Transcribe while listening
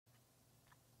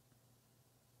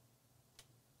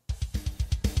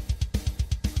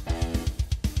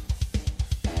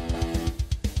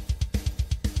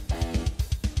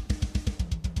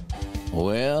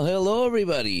Well, hello,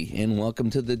 everybody, and welcome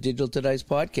to the Digital to Dice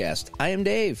podcast. I am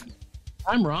Dave.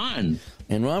 I'm Ron.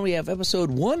 And Ron, we have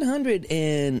episode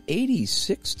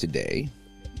 186 today.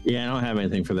 Yeah, I don't have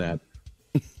anything for that.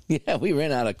 Yeah, we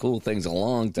ran out of cool things a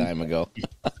long time ago.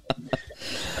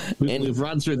 We've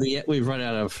run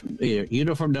out of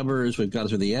uniform numbers. We've gone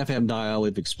through the FM dial.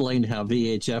 We've explained how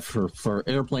VHF for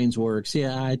airplanes works.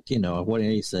 Yeah,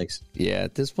 186. Yeah,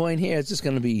 at this point here, it's just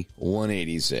going to be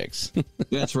 186.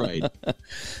 That's right.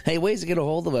 Hey, ways to get a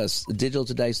hold of us.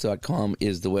 Digitaltodice.com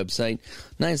is the website.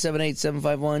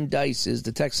 978-751-DICE is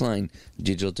the text line.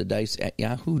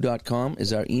 Digitaltodice@yahoo.com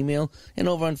is our email. And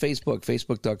over on Facebook,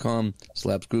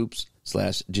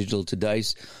 facebook.com/groups/Digital to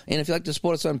Dice. And if you'd like to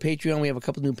support us on Patreon, we have a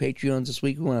couple new Patreons this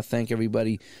week. We want to thank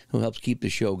everybody who helps keep the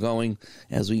show going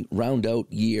as we round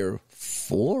out year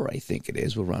 4, I think it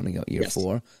is. We're rounding out year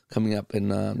 4, coming up in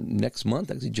next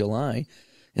month, actually July.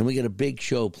 And we got a big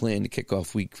show planned to kick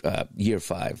off year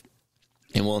 5.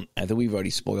 And I think we've already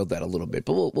spoiled that a little bit,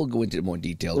 but we'll go into more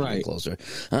details a little closer.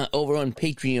 Over on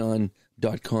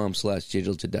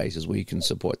patreon.com/Digital to Dice is where you can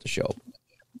support the show.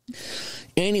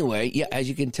 Anyway, yeah, as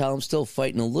you can tell, I'm still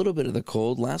fighting a little bit of the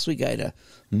cold. Last week I had a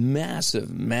massive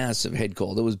head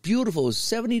cold. It was beautiful. It was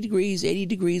 70 degrees, 80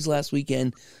 degrees last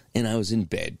weekend, and I was in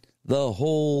bed the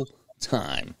whole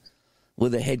time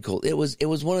with a head cold. It was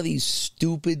one of these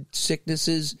stupid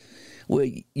sicknesses where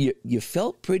you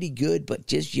felt pretty good, but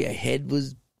just your head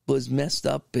was messed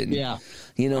up, and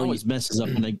it always messes up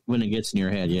when it gets in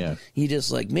your head. Yeah, you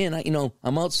just like, man,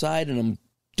 I'm outside and I'm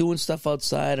doing stuff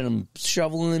outside and I'm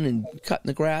shoveling and cutting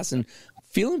the grass and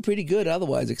feeling pretty good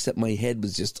otherwise, except my head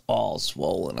was just all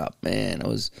swollen up. Man, it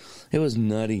was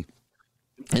nutty.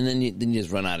 And then you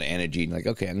just run out of energy and like,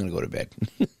 okay, I'm going to go to bed.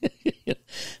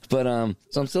 But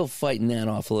so I'm still fighting that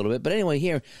off a little bit. But anyway,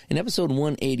 here in episode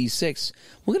 186,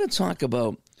 we're going to talk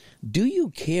about, do you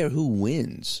care who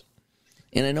wins?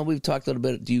 And I know we've talked a little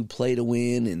bit, do you play to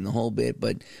win and the whole bit,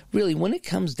 but really when it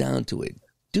comes down to it,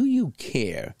 do you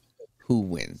care who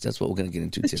wins? That's what we're going to get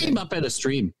into today. It came up at a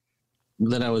stream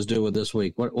that I was doing this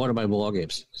week. One of my blog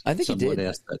games. I think someone you did.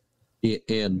 Asked that.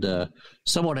 And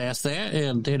someone asked that,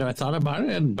 and I thought about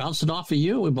it and bounced it off of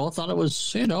you. We both thought it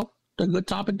was, a good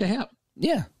topic to have.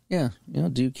 Yeah. Do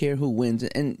you care who wins?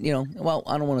 And well,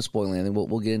 I don't want to spoil anything.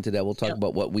 We'll get into that. We'll talk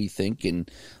about what we think and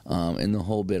the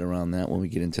whole bit around that when we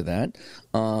get into that.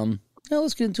 Now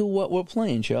let's get into what we're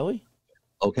playing, shall we?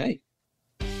 Okay.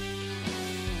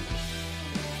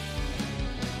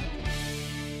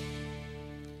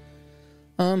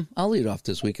 I'll lead off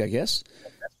this week, I guess.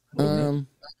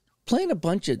 Playing a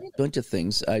bunch of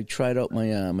things. I tried out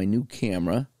my new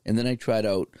camera, and then I tried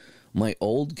out my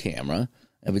old camera.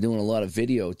 I've been doing a lot of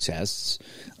video tests.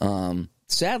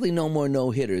 Sadly, no more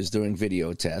no-hitters during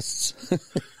video tests.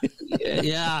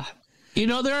 Yeah.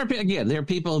 There are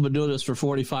people who have been doing this for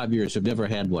 45 years who've never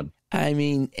had one. I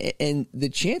mean, and the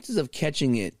chances of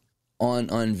catching it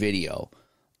on video,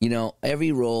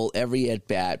 every roll, every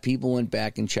at-bat, people went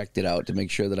back and checked it out to make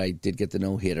sure that I did get the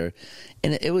no-hitter.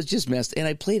 And it was just messed. And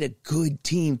I played a good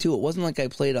team, too. It wasn't like I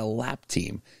played a lap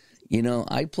team.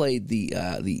 I played the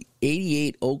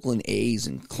 88 Oakland A's,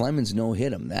 and Clemens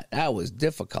no-hit him. That was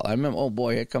difficult. I remember, oh,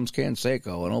 boy, here comes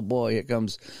Canseco, and oh, boy, here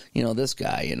comes, this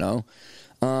guy,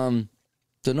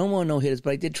 So no more no-hitters,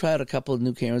 but I did try out a couple of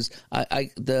new cameras.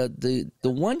 The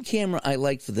one camera I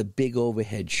like for the big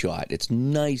overhead shot. It's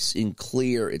nice and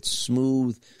clear, it's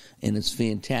smooth, and it's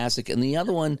fantastic. And the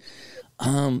other one,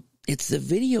 it's the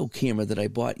video camera that I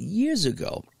bought years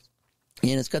ago.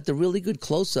 And it's got the really good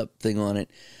close-up thing on it.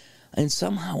 And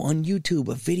somehow on YouTube,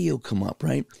 a video come up,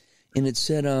 right? And it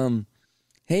said,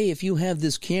 hey, if you have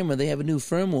this camera, they have a new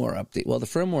firmware update. Well, the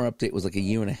firmware update was like a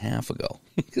year and a half ago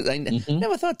because I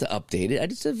never thought to update it. I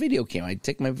just had a video camera. I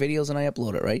take my videos and I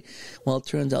upload it, right? Well, it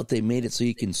turns out they made it so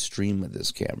you can stream with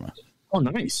this camera. Oh,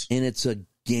 nice. And it's a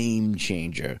game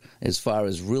changer as far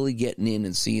as really getting in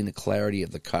and seeing the clarity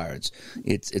of the cards.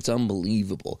 It's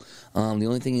unbelievable. The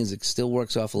only thing is it still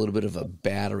works off a little bit of a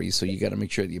battery, so you got to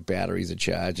make sure that your batteries are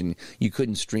charged, and you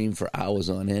couldn't stream for hours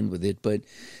on end with it. But,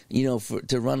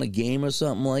 to run a game or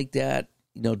something like that,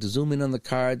 to zoom in on the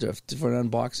cards or for an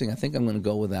unboxing, I think I'm going to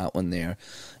go with that one there.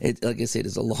 Like I said,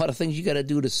 there's a lot of things you got to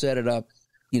do to set it up.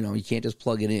 You can't just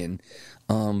plug it in.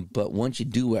 But once you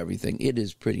do everything, it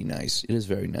is pretty nice. It is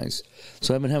very nice.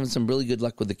 So I've been having some really good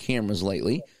luck with the cameras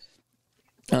lately.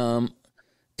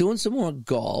 Doing some more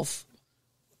golf.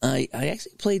 I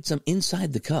actually played some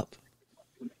Inside the Cup.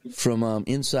 from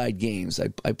Inside Games.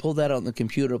 I pulled that out on the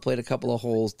computer, played a couple of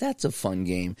holes. That's a fun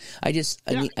game. I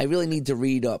really need to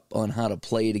read up on how to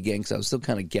play it again because I was still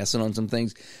kind of guessing on some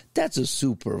things. That's a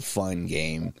super fun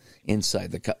game.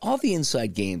 Inside the Cup. All the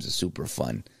Inside Games are super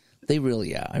fun. They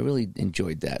really are. I really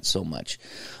enjoyed that so much.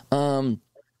 The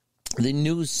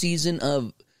new season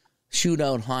of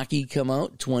Shootout Hockey come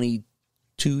out,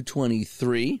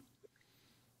 22-23.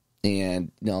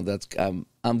 And that's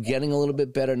I'm getting a little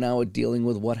bit better now at dealing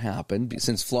with what happened.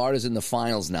 Since Florida's in the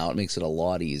finals now, it makes it a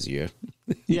lot easier.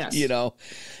 Yes.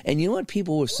 And you know what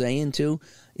people were saying too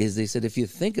is they said if you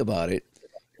think about it,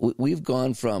 we've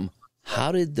gone from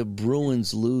how did the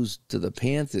Bruins lose to the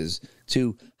Panthers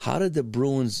to how did the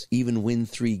Bruins even win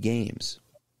 3 games?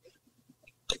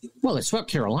 Well, they swept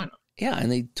Carolina. Yeah,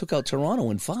 and they took out Toronto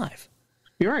in 5.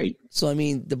 You're right. So I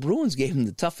mean, the Bruins gave them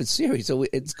the toughest series. So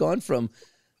it's gone from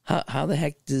how the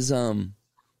heck does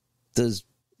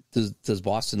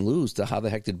Boston lose to how the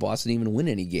heck did Boston even win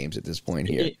any games at this point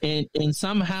here? And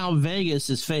somehow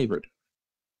Vegas is favored.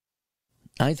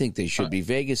 I think they should be.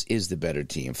 Vegas is the better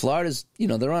team. Florida's,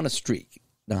 they're on a streak.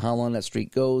 Now, how long that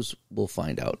streak goes, we'll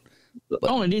find out.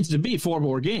 But it needs to be 4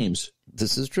 more games.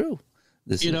 This is true.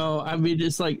 I mean,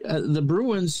 it's like the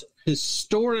Bruins,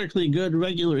 historically good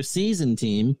regular season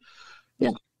team.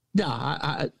 Yeah.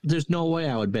 There's no way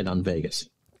I would bet on Vegas.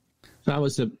 I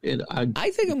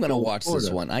think I'm going to watch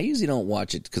this one. I usually don't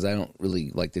watch it because I don't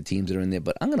really like the teams that are in there,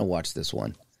 but I'm going to watch this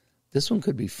one. This one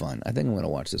could be fun. I think I'm going to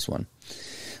watch this one.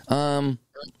 For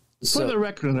the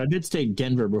record, I did stay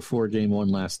Denver before Game 1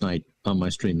 last night on my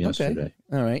stream yesterday. Okay.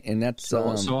 All right, and that's so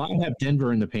I have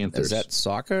Denver and the Panthers. Is that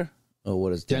soccer? Oh,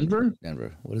 what is Denver?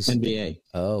 Denver. What is NBA?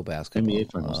 Oh, basketball.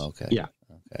 NBA finals. Oh, okay. Yeah.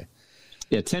 Okay.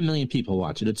 Yeah, 10 million people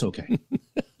watch it. It's okay.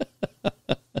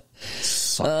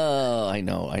 Oh, I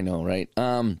know, right?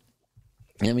 Let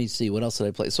me see. What else did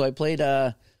I play? So I played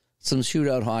some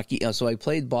shootout hockey. So I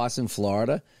played Boston,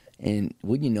 Florida, and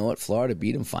wouldn't you know it, Florida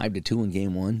beat them 5-2 in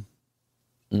Game 1.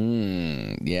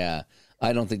 Yeah.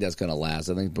 I don't think that's going to last.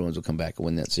 I think Bruins will come back and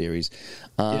win that series.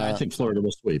 I think Florida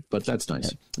will sweep, but that's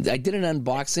nice. I did an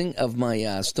unboxing of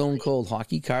my Stone Cold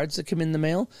hockey cards that come in the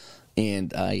mail,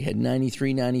 and I had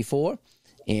 93, 94,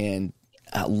 and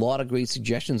a lot of great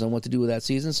suggestions on what to do with that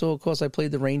season. So, of course, I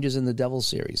played the Rangers in the Devils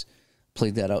series.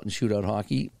 Played that out in shootout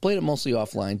hockey. Played it mostly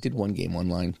offline. Did one game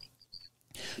online.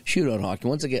 Shootout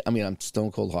hockey. I'm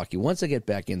Stone Cold hockey. Once I get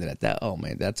back into that,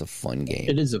 that's a fun game.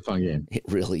 It is a fun game. It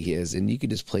really is. And you could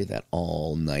just play that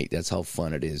all night. That's how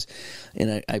fun it is.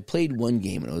 And I played one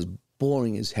game, and it was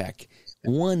boring as heck.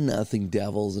 1-0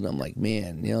 Devils, and I'm like,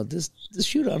 man, this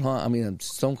shootout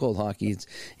Stone Cold hockey,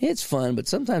 it's fun, but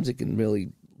sometimes it can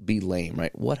really be lame,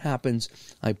 right? What happens?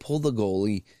 I pull the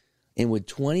goalie, and with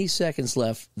 20 seconds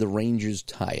left, the Rangers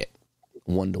tie it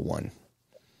 1-1.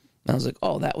 I was like,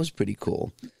 oh, that was pretty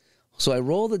cool. So I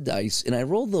roll the dice, and I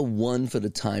roll the 1 for the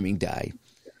timing die.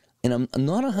 And I'm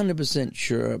not 100%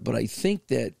 sure, but I think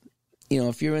that,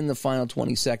 if you're in the final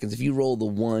 20 seconds, if you roll the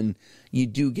 1, you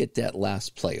do get that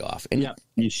last playoff. And yeah,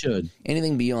 you should.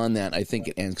 Anything beyond that, I think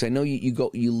it ends. Because I know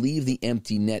you leave the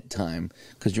empty net time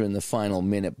because you're in the final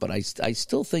minute, but I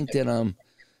still think that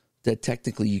that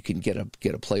technically you can get a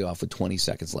playoff with 20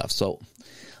 seconds left. So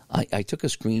I took a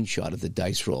screenshot of the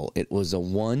dice roll. It was a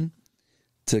 1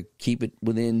 to keep it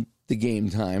within the game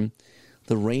time.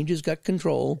 The Rangers got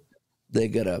control. They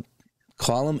got a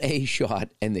column A shot,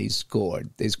 and they scored.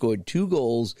 They scored 2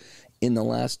 goals in the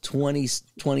last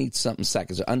 20-something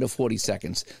seconds, or under 40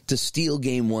 seconds, to steal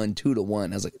Game 1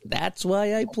 2-1. I was like, that's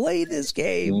why I play this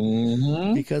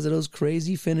game, because of those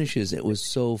crazy finishes. It was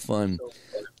so fun.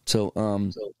 So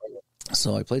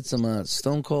I played some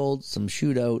Stone Cold, some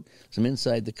Shootout, some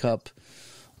Inside the Cup,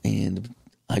 and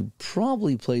I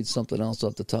probably played something else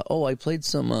off the top. Oh, I played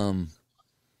some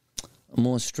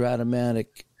more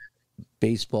Stratomatic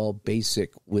baseball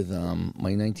basic with my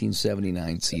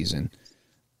 1979 season.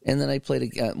 And then I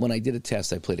played, when I did a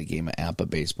test, I played a game of APA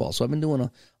baseball. So I've been doing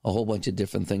a whole bunch of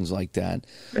different things like that.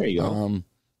 There you go.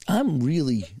 I'm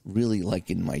really, really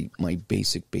liking my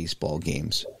basic baseball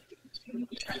games.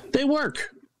 They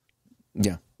work.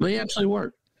 Yeah. They actually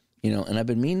work. And I've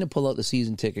been meaning to pull out the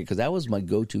season ticket because that was my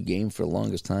go-to game for the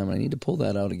longest time. And I need to pull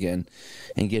that out again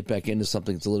and get back into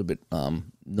something that's a little bit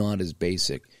not as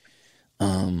basic.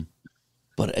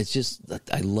 But it's just,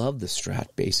 I love the Strat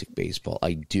basic baseball.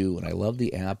 I do. And I love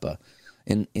the APA.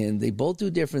 And they both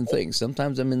do different things.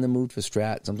 Sometimes I'm in the mood for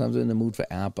Strat. Sometimes I'm in the mood for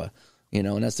APA.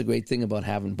 And that's the great thing about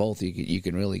having both. You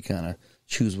can really kind of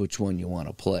choose which one you want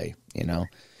to play,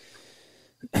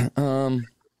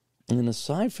 And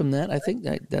aside from that, I think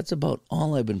that's about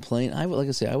all I've been playing. Like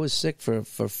I say, I was sick for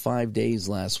 5 days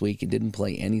last week and didn't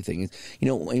play anything. You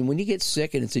know, and when you get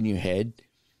sick and it's in your head,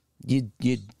 you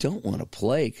don't want to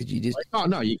play because you just oh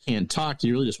no, you can't talk.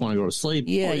 You really just want to go to sleep.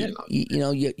 Yeah,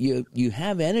 you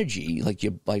have energy. Like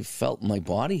I felt my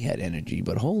body had energy,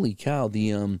 but holy cow,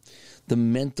 the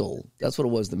mental. That's what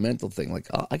it was. The mental thing. Like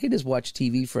I could just watch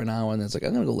TV for an hour and then it's like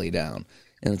I'm gonna go lay down.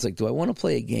 And it's like, do I want to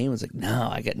play a game? It's like, no,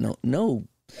 I got no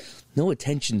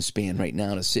attention span right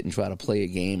now to sit and try to play a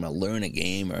game or learn a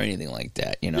game or anything like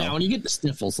that. You know. Yeah, when you get the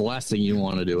sniffles, the last thing you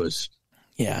want to do is.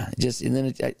 Yeah, and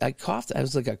then I coughed. I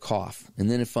was like a cough, and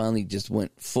then it finally just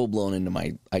went full blown into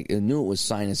my. I knew it was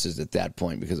sinuses at that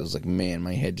point because I was like, man,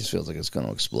 my head just feels like it's going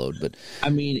to explode. But I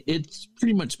mean, it's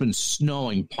pretty much been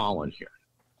snowing pollen here.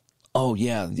 Oh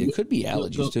yeah, it could be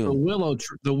allergies too.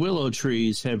 The willow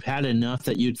trees have had enough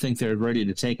that you'd think they're ready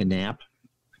to take a nap.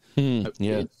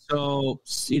 Yeah. So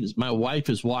my wife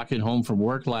is walking home from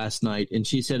work last night, and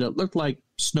she said it looked like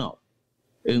snow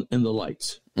in the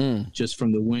lights, just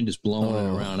from the wind just blowing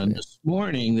it around. And this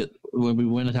morning, that when we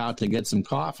went out to get some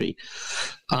coffee,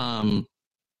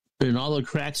 in all the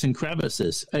cracks and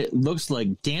crevices, it looks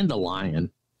like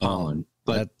dandelion pollen.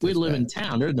 But we live in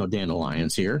town; there's no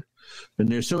dandelions here. And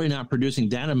they're certainly not producing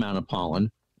that amount of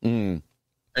pollen. And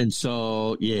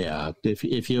so, yeah, if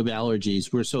you have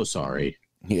allergies, we're so sorry.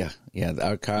 Yeah,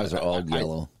 our cars are all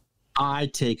yellow. I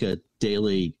take a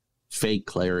daily fake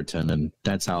Claritin, and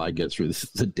that's how I get through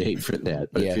the day for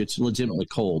that. But if it's legitimately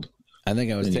cold. I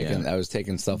think I was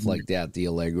taking stuff like that, the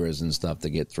Allegras and stuff to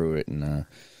get through it. And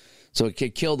so it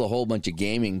killed a whole bunch of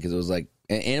gaming because it was like,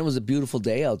 and it was a beautiful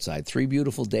day outside. 3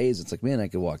 beautiful days. It's like, man, I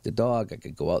could walk the dog. I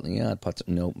could go out in the yard.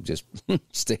 Just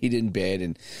stayed in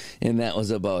bed, and that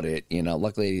was about it. You know,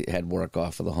 luckily I had work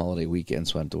off for the holiday weekend,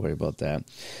 so I didn't have to worry about that.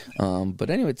 But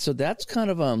anyway, so that's kind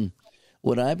of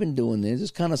what I've been doing. There's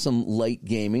just kind of some light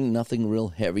gaming, nothing real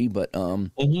heavy, but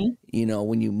you know,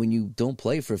 when you don't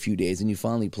play for a few days and you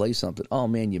finally play something, oh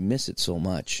man, you miss it so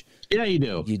much. Yeah, you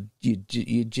do.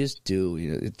 You just do.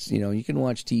 You know, it's, you know, you can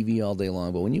watch TV all day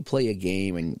long, but when you play a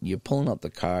game and you're pulling out the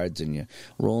cards and you're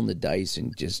rolling the dice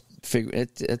and just figure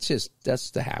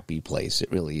that's the happy place. It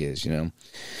really is, you know.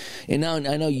 And now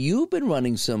I know you've been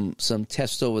running some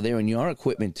tests over there in your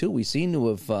equipment too. We seem to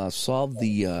have solved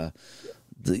the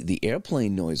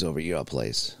airplane noise over at your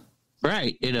place.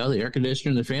 Right. You know, the air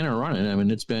conditioner and the fan are running. I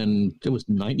mean, it was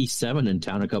 97 in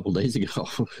town a couple days ago.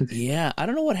 Yeah. I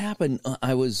don't know what happened.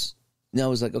 I was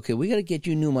like, okay, we got to get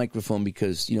you a new microphone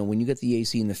because, you know, when you get the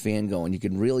AC and the fan going, you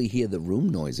can really hear the room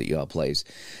noise at your place.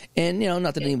 And, you know,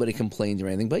 not that anybody complains or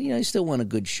anything, but, you know, you still want a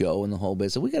good show and the whole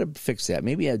bit. So we got to fix that.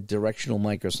 Maybe a directional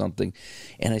mic or something.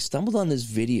 And I stumbled on this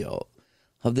video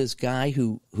of this guy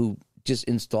who just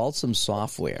installed some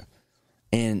software.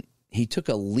 And he took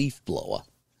a leaf blower,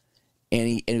 and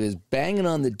he was banging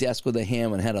on the desk with a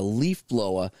hammer and had a leaf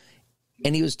blower,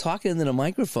 and he was talking into the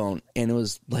microphone, and it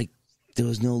was like there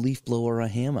was no leaf blower or a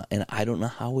hammer, and I don't know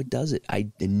how it does it. I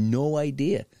had no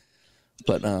idea,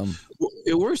 but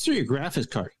it works through your graphics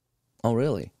card. Oh,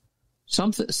 really?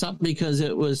 Something because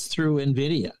it was through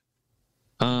NVIDIA.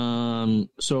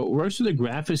 So it works with a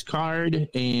graphics card,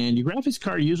 and your graphics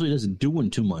card usually doesn't do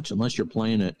too much unless you're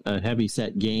playing a heavy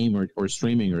set game or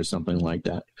streaming or something like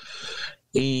that.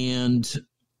 And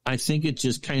I think it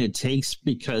just kind of takes,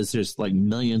 because there's like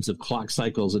millions of clock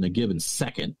cycles in a given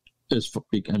second.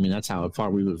 I mean, that's how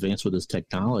far we've advanced with this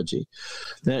technology.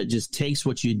 That just takes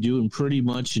what you do and pretty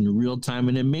much in real time,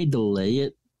 and it may delay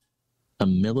it a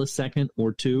millisecond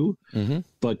or two,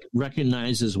 but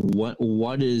recognizes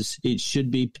what is it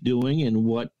should be doing and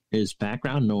what is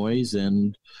background noise.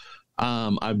 And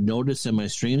I've noticed in my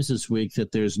streams this week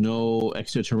that there's no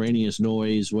extraterraneous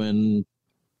noise when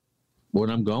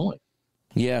I'm going.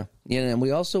 Yeah, and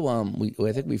we also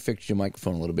I think we fixed your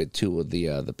microphone a little bit too with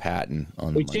the pattern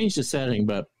on. We changed the setting,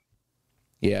 but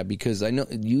yeah, because I know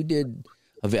you did.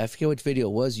 I forget which video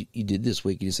it was you did this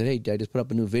week. You said, hey, I just put up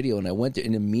a new video. And I went to,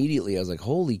 and immediately I was like,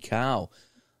 holy cow,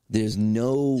 there's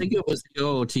no... I think it was the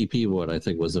OOTP one, I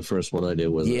think was the first one I did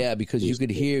with it. Because you could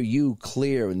hear you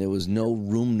clear, and there was no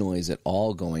room noise at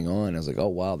all going on. I was like, oh,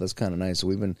 wow, that's kind of nice. So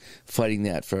we've been fighting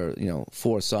that for,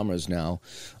 4 summers now.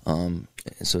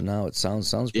 So now it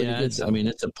sounds pretty good. I mean,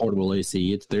 it's a portable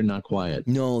AC. They're not quiet.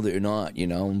 No, they're not. We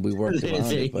worked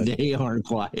around it. But, they aren't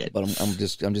quiet. But I'm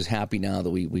just happy now that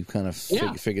we've kind of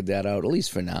figured that out, at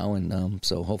least for now. And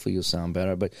so hopefully you'll sound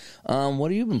better. But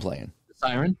what have you been playing?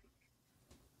 Siren.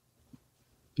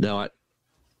 No,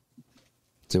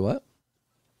 say what?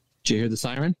 Did you hear the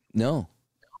siren? No.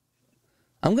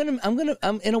 I'm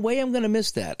in a way I'm gonna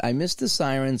miss that. I miss the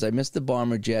sirens. I miss the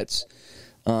bomber jets.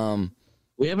 Well,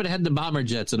 We haven't had the bomber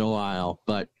jets in a while,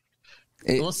 but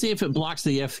we'll see if it blocks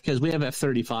the because we have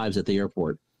F-35s at the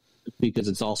airport because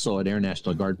it's also an Air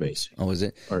National Guard base. Oh, is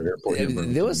it? Or airport.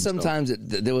 There was sometimes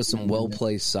there was some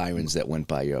well-placed sirens that went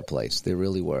by your place. There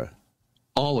really were.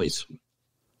 Always.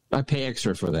 I pay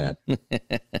extra for that.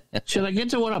 Should I get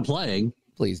to what I'm playing?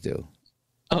 Please do.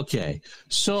 Okay.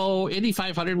 So Indy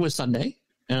 500 was Sunday,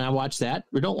 and I watched that.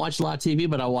 We don't watch a lot of TV,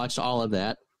 but I watched all of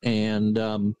that. And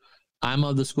I'm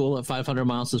of the school that 500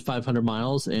 miles is 500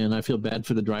 miles, and I feel bad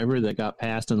for the driver that got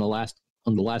passed on the last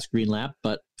green lap,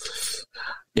 but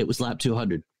it was lap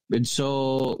 200. And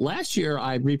so last year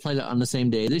I replayed it on the same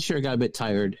day. This year I got a bit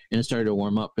tired and it started to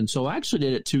warm up, and so I actually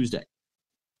did it Tuesday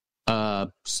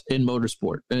in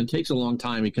motorsport. And it takes a long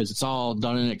time because it's all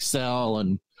done in Excel,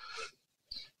 and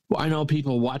I know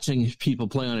watching people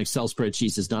play on Excel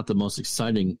spreadsheets is not the most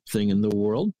exciting thing in the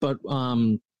world, but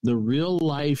the real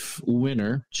life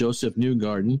winner, Joseph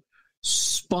Newgarden,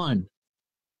 spun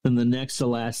in the next to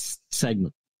last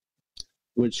segment,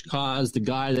 which caused the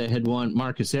guy that had won,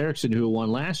 Marcus Ericsson, who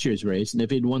won last year's race, and if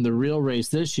he'd won the real race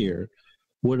this year,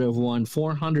 would have won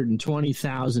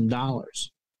 $420,000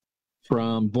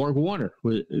 from Borg Warner,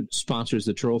 who sponsors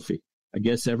the trophy. I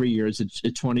guess every year it's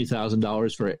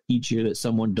 $20,000 for each year that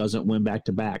someone doesn't win back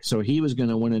to back. So he was going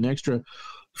to win an extra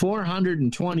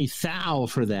 $420,000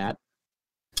 for that.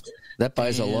 That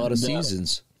buys a lot of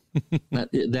seasons.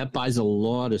 that buys a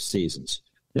lot of seasons.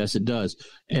 Yes, it does.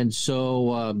 And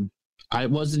so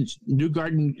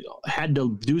Newgarden had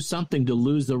to do something to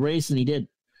lose the race, and he did.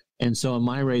 And so in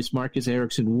my race, Marcus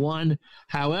Ericsson won.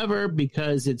 However,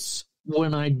 because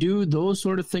when I do those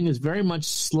sort of things, it's very much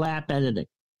slap editing.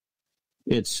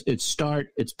 It's start,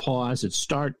 it's pause, it's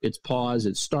start, it's pause,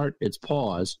 it's start, it's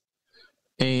pause.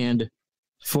 And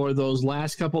for those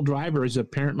last couple drivers,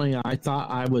 apparently I thought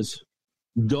I was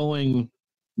going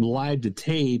live to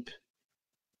tape,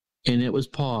 and it was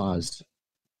paused.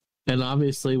 And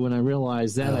obviously, when I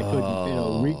realized that, I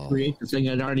couldn't recreate the thing.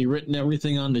 I'd already written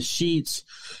everything on the sheets.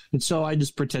 And so I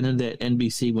just pretended that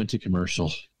NBC went to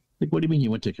commercial. Like, what do you mean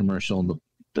you went to commercial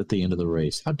at the end of the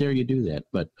race? How dare you do that?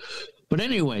 But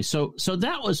anyway, so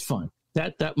that was fun.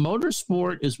 That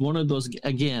motorsport is one of those,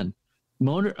 again,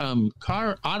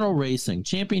 car auto racing,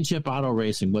 championship auto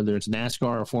racing, whether it's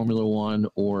NASCAR or Formula One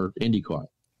or IndyCar,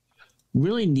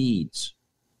 really needs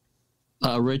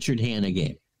a Richard Hanna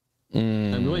game.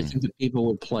 I really think that people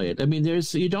would play it. I mean,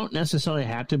 you don't necessarily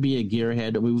have to be a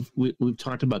gearhead. We've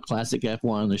talked about classic F1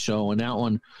 on the show, and that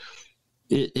one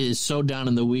is so down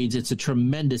in the weeds. It's a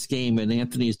tremendous game, and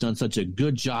Anthony's done such a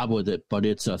good job with it, but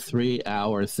it's a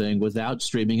 3-hour thing without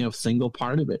streaming a single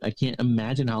part of it. I can't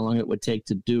imagine how long it would take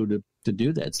to do that.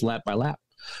 It's lap by lap.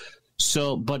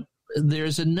 So, but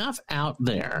there's enough out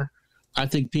there I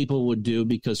think people would do,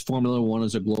 because Formula One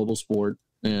is a global sport,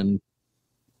 and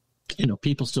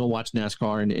people still watch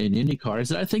NASCAR and IndyCar.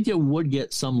 So I think it would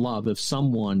get some love if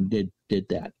someone did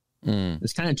that.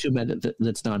 It's kind of too bad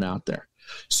that's not out there.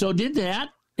 So did that,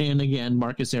 and again,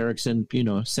 Marcus Ericsson,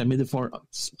 send me the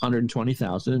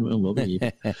 $420,000, and we'll be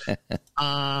even.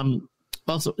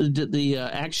 Also, the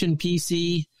Action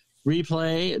PC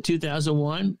replay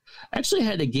 2001. I actually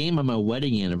had a game on my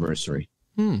wedding anniversary.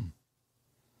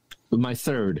 My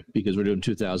third, because we're doing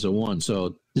 2001.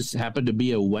 So this happened to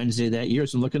be a Wednesday that year.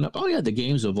 So I'm looking up, the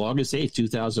games of August 8th,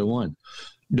 2001.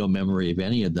 No memory of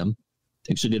any of them.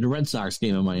 Actually did a Red Sox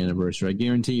game on my anniversary. I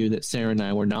guarantee you that Sarah and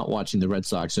I were not watching the Red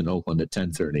Sox in Oakland at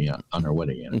 10:30 on our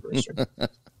wedding anniversary.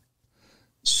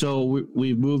 So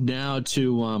we moved now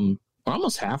to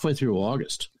almost halfway through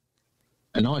August.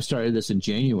 I know I started this in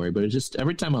January, but it's just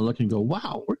every time I look and go,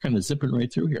 wow, we're kind of zipping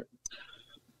right through here.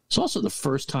 It's also the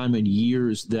first time in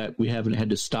years that we haven't had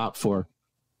to stop for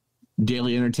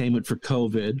daily entertainment for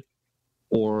COVID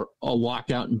or a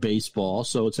walkout in baseball.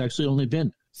 So it's actually only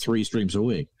been 3 streams a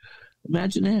week.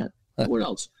 Imagine that. What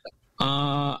else?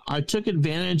 I took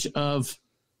advantage of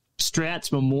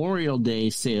Strat's Memorial Day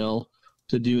sale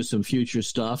to do some future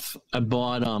stuff. I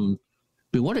bought,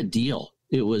 what a deal.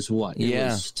 It was what? It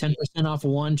was 10% off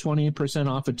of 1, 20%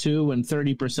 off of 2, and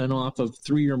 30% off of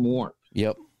 3 or more.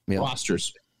 Yep.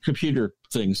 Rosters. Computer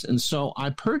things. And so I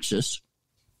purchased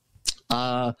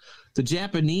the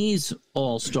Japanese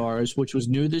All-Stars, which was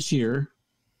new this year,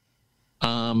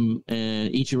 and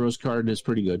Ichiro's card is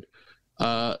pretty good.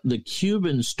 The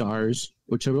Cuban Stars,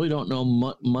 which I really don't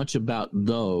know much about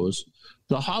those.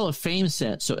 The Hall of Fame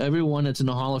set, so everyone that's in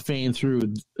the Hall of Fame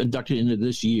inducted into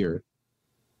this year.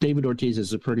 David Ortiz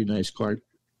is a pretty nice card.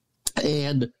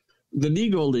 And the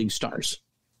Negro League Stars,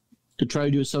 to try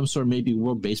to do some sort of maybe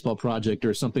World Baseball Project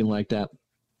or something like that.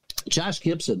 Josh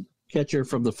Gibson, catcher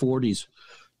from the 40s,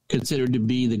 considered to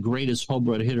be the greatest home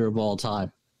run hitter of all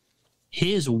time.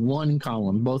 His one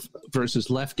column, both versus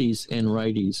lefties and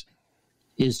righties,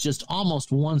 is just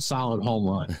almost one solid home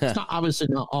run. It's not obviously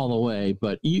not all the way,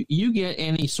 but you get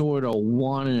any sort of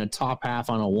one in a top half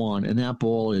on a one, and that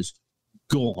ball is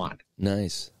gone.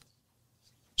 Nice.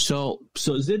 So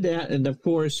did that, and of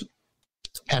course,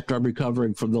 after I'm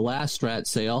recovering from the last Strat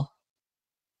sale,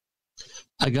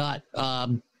 I got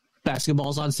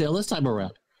basketballs on sale this time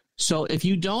around. So if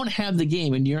you don't have the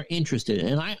game and you're interested,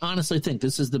 and I honestly think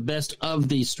this is the best of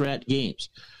these Strat games,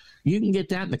 you can get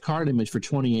that in the card image for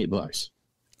 $28.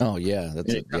 Oh yeah,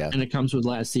 and it comes with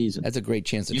last season. That's a great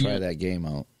chance to try that game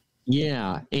out.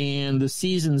 Yeah, and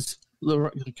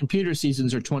the computer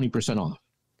seasons are 20% off,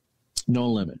 no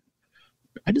limit.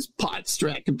 I just bought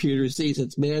Strat computer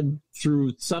seasons, man,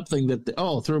 through something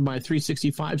through my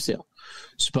 365 sale.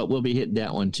 But we'll be hitting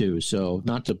that one too. So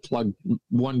not to plug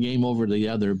one game over the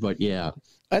other, but yeah.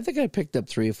 I think I picked up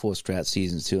 3 or 4 Strat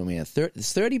seasons too. I mean,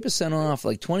 30% off,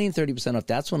 like 20 and 30% off.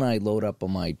 That's when I load up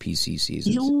on my PC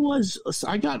seasons.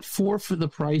 I got 4 for the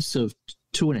price of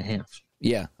 2.5.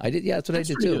 Yeah, I did. Yeah, that's what I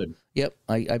did too. Good. Yep,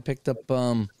 I picked up.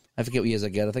 I forget what years I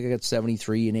got. I think I got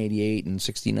 73 and 88 and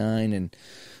 69 and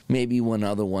maybe one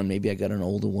other one. Maybe I got an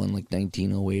older one like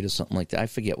 1908 or something like that. I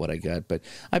forget what I got, but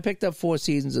I picked up 4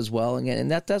 seasons as well. And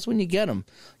that's when you get them.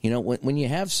 You know, when you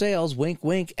have sales, wink,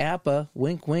 wink, APA,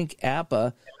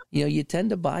 you know, you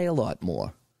tend to buy a lot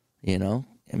more, you know.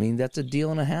 I mean, that's a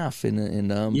deal and a half.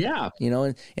 Yeah. You know,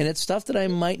 and it's stuff that I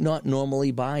might not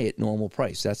normally buy at normal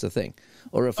price. That's the thing.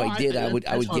 Or if I did, I would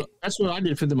get. That's what I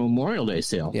did for the Memorial Day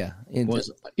sale. Yeah.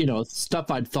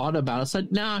 Stuff I'd thought about. I said,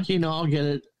 I'll get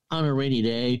it on a rainy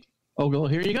day. Oh, well,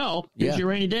 here you go. Here's your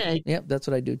rainy day. Yep, that's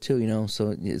what I do too, you know.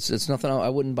 So it's nothing. I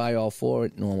wouldn't buy all 4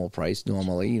 at normal price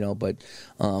normally, you know, but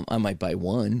I might buy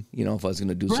one, you know, if I was going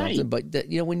to do something. But,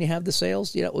 you know, when you have the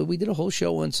sales, we did a whole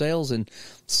show on sales and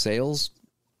sale.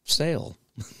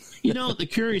 You know, the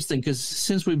curious thing, because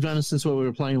since we've done it since what we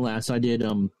were playing last, I did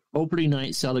opening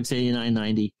night Celtics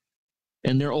 89-90,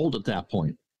 and they're old at that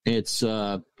point. It's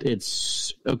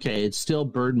okay. It's still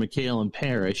Bird, McHale, and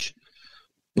Parrish,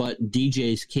 but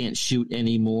DJs can't shoot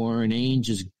anymore, and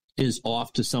Ainge is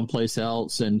off to someplace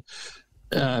else, and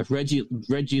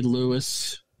Reggie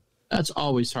Lewis. That's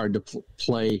always hard to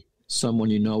play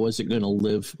someone you know isn't going to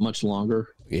live much longer.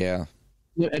 Yeah.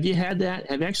 Have you had that?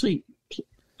 Have you actually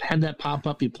had that pop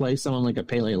up? You play someone like a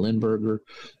Pele Lindbergh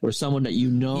or someone that you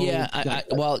know. Yeah,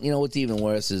 well, you know what's even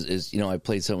worse is I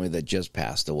played somebody that just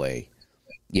passed away.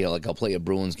 You know, like I'll play a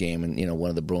Bruins game and, you know, one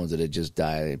of the Bruins that had just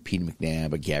died, Peter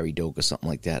McNabb or Gary Doak or something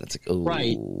like that. It's like, oh,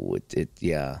 right.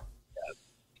 Yeah.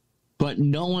 But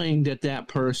knowing that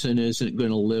person isn't going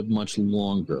to live much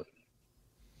longer,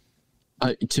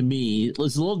 to me, it's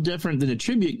a little different than a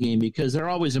tribute game because they're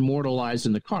always immortalized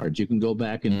in the cards. You can go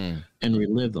back and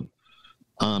relive them.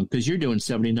 Because you're doing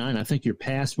 79. I think you're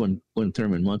past when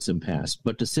Thurman Munson passed.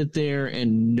 But to sit there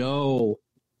and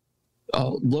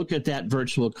look at that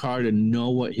virtual card and know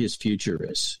what his future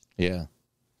is. Yeah.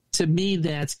 To me,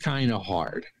 that's kind of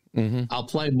hard. Mm-hmm. I'll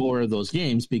play more of those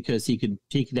games because he could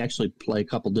actually play a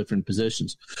couple different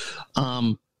positions.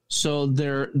 So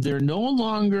they're no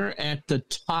longer at the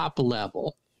top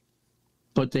level,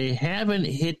 but they haven't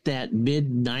hit that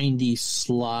mid-90s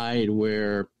slide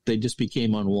where they just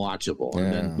became unwatchable.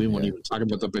 And then we won't even talk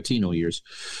about the Patino years.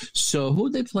 So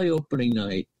who'd they play opening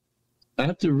night? I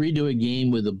have to redo a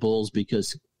game with the Bulls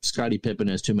because Scottie Pippen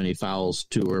has too many fouls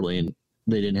too early and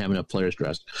they didn't have enough players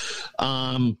dressed.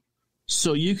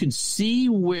 So you can see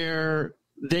where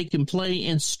they can play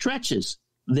in stretches.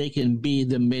 They can be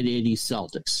the mid-80s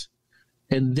Celtics.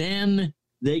 And then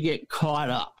they get caught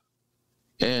up.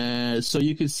 So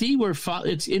you can see where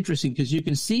it's interesting because you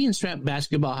can see in Strat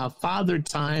basketball how Father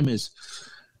Time is,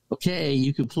 okay,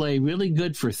 you can play really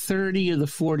good for 30 of the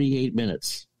 48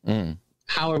 minutes. Mm.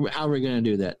 How are we going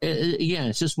to do that? Again,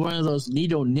 it's just one of those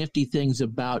nifty things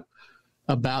about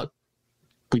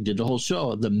we did the whole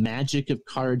show, the magic of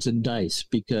cards and dice,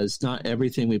 because not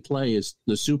everything we play is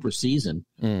the super season.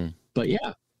 Mm. But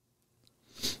yeah,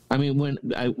 I mean, when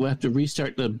I have to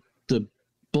restart the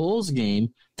Bulls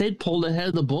game, they'd pulled ahead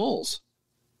of the Bulls.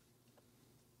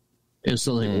 And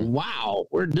so wow,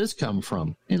 where'd this come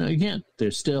from? You know, again,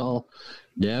 they're still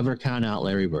never count out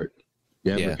Larry Bird.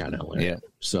 Never count out Larry Bird.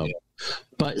 So,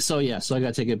 so I got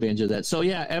to take advantage of that. So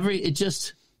yeah, I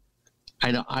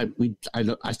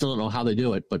still don't know how they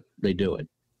do it, but they do it.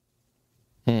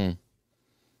 Yeah,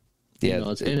 you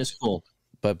know, it's cool.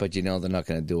 But you know they're not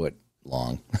going to do it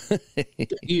long.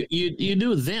 you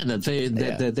knew then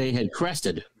that they had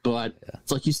crested, but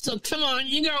it's like you still come on.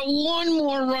 You got one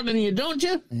more run in you, don't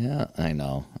you? Yeah, I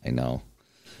know.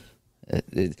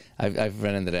 I've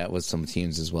run into that with some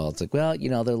teams as well. It's like, well,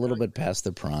 they're a little bit past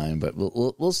their prime, but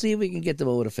we'll see if we can get them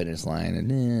over the finish line.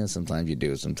 And sometimes you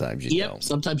do, sometimes you don't.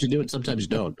 Sometimes you do it, sometimes you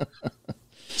don't.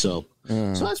 So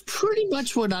that's pretty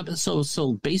much what I'm.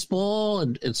 So baseball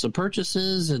and some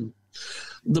purchases, and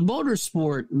the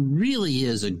motorsport really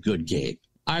is a good game.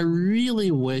 I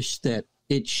really wish that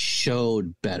it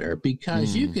showed better,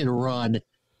 because you can run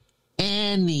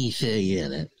anything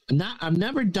in it. I've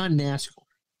never done NASCAR.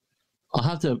 I'll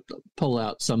have to pull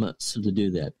out some to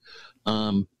do that.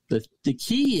 The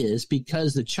key is,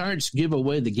 because the charts give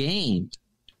away the game,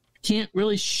 can't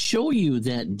really show you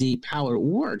that deep how it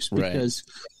works, because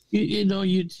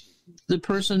the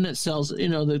person that sells,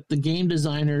 the game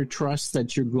designer trusts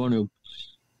that you're going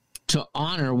to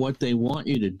honor what they want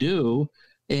you to do,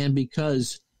 and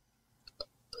because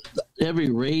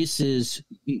every race is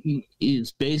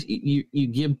based, you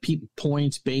give people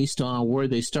points based on where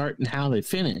they start and how they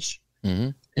finish. Mm-hmm.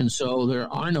 And so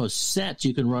there are no sets.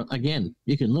 You can run, again,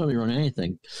 you can literally run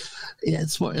anything. Yeah,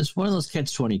 it's one of those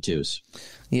catch-22s.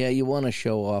 Yeah, you want to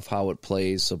show off how it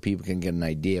plays so people can get an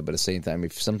idea, but at the same time,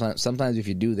 sometimes if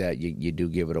you do that, you do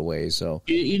give it away. So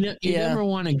you never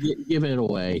want to give it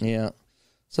away. Yeah.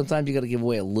 Sometimes you got to give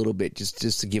away a little bit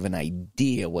just to give an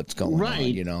idea what's going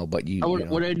on, But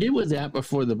what I did with that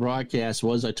before the broadcast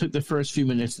was I took the first few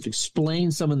minutes to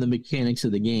explain some of the mechanics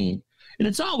of the game. And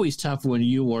it's always tough when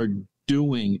you are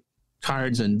doing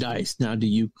cards and dice. Now, do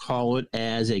you call it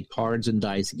as a cards and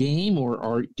dice game,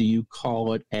 or do you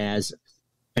call it as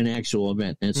an actual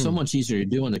event? And it's so much easier to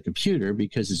do on the computer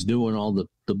because it's doing all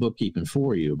the bookkeeping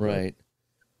for you. But right.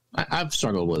 I've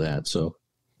struggled with that. So.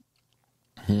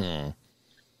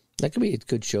 That could be a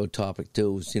good show topic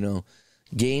too. Is,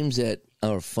 games that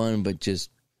are fun, but just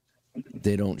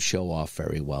they don't show off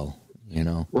very well.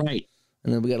 Right.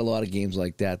 And then we got a lot of games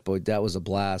like that. Boy, that was a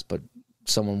blast. But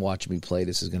someone watching me play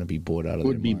this is going to be bored out of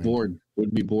their mind.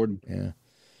 Would be bored. Yeah.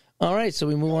 All right. So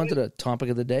we move on to the topic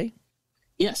of the day.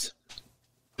 Yes.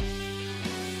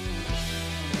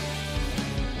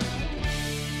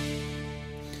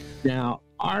 Now,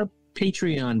 our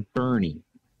Patreon Bernie,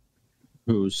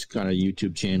 who's got a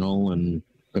YouTube channel and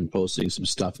been posting some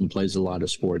stuff and plays a lot of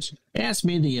sports, asked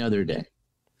me the other day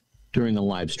during a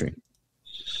live stream,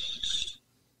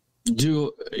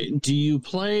 do you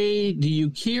play, do you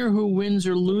care who wins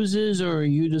or loses, or are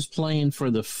you just playing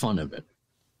for the fun of it?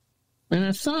 And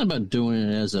I thought about doing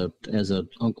it as a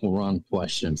Uncle Ron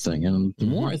question thing, and the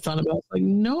more I thought about it, like,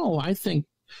 no, I think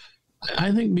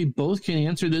we both can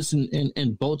answer this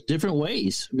in both different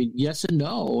ways. I mean, yes and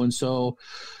no. And so,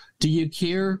 do you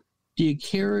care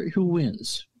who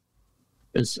wins?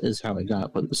 Is how I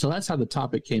got. But so that's how the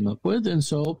topic came up with, and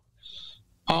so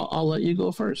I'll let you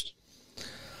go first.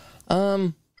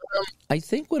 I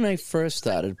think when I first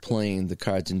started playing the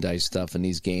cards and dice stuff in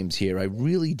these games here, I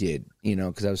really did,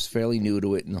 because I was fairly new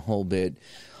to it and the whole bit.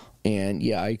 And,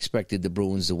 yeah, I expected the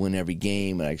Bruins to win every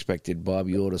game, and I expected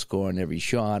Bobby Orr to score on every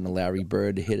shot and Larry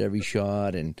Bird to hit every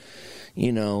shot and,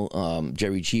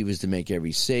 Jerry Cheevers to make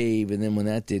every save. And then when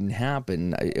that didn't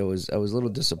happen, I was a little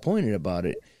disappointed about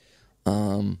it.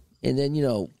 And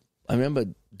then, I remember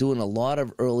doing a lot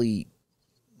of early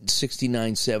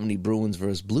 69-70 Bruins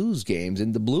versus Blues games,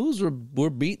 and the Blues were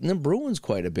beating the Bruins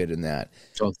quite a bit in that.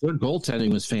 So their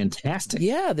goaltending was fantastic.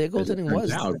 Yeah, their goaltending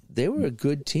was. They were a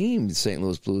good team, the St.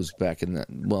 Louis Blues, back in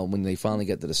when they finally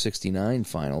got to the 69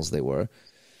 finals, they were.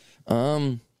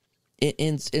 And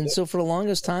so for the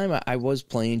longest time, I was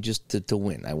playing just to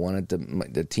win. I wanted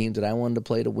the teams that I wanted to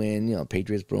play to win,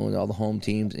 Patriots, Bruins, all the home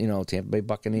teams, Tampa Bay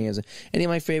Buccaneers, any of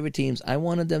my favorite teams, I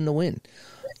wanted them to win.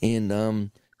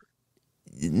 And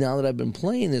now that I've been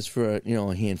playing this for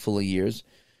a handful of years,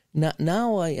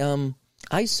 now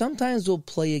I sometimes will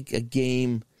play a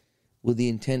game with the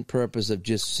intent purpose of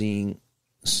just seeing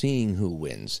who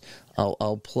wins.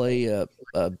 I'll play a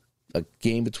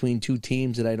game between two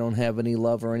teams that I don't have any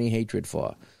love or any hatred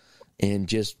for, and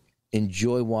just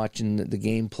enjoy watching the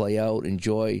game play out,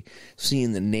 enjoy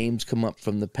seeing the names come up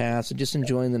from the past, and just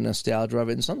enjoying the nostalgia of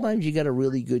it. And sometimes you got a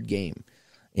really good game,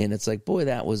 and it's like, boy,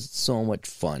 that was so much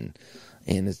fun.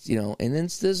 And it's and then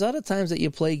there's other times that you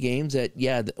play games that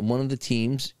one of the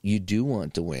teams you do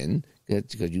want to win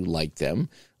because you like them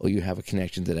or you have a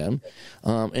connection to them,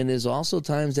 and there's also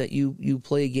times that you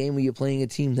play a game where you're playing a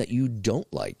team that you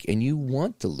don't like and you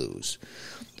want to lose,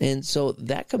 and so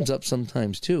that comes up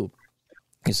sometimes too.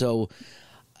 And so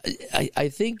I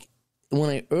think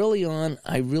when early on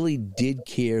I really did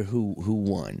care who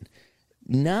won.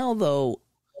 Now though.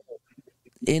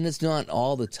 And it's not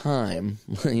all the time,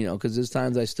 because there's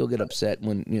times I still get upset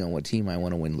when, what team I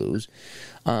want to win, lose.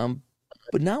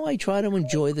 But now I try to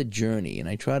enjoy the journey and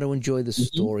I try to enjoy the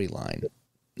storyline.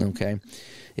 Okay,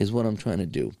 is what I'm trying to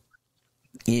do,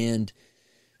 and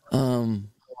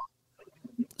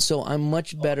so I'm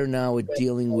much better now at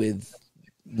dealing with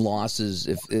losses.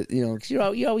 If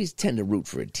you always tend to root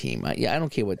for a team. I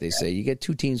don't care what they say. You get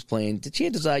two teams playing. The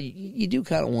chances are you do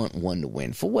kind of want one to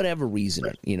win for whatever reason.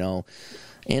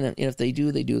 And if they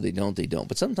do, they do. They don't, they don't.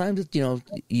 But sometimes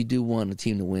you do want a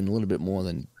team to win a little bit more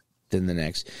than the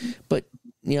next. But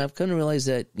I've come to realize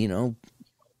that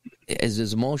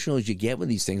as emotional as you get with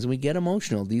these things, and we get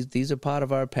emotional. These are part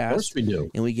of our past. Of course we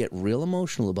do. And we get real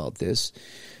emotional about this.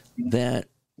 That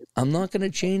I'm not going to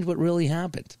change what really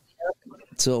happened.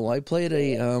 So I played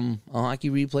a hockey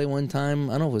replay one time.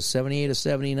 I don't know if it was 78 or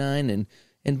 79,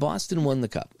 and Boston won the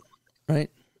cup, right?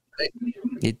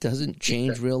 It doesn't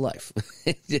change real life.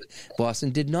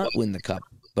 Boston did not win the cup,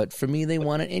 but for me, they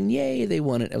won it, and yay, they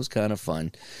won it. It was kind of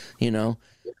fun, You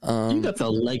got the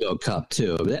Lego Cup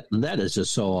too. That is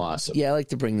just so awesome. Yeah, I like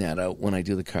to bring that out when I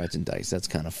do the cards and dice. That's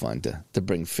kind of fun to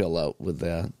bring Phil out with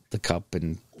the cup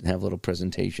and have a little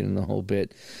presentation and the whole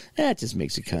bit. It just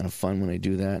makes it kind of fun when I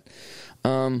do that.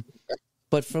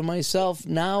 But for myself,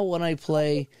 now when I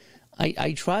play,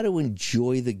 I try to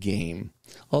enjoy the game.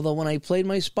 Although when I played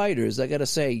my Spiders, I got to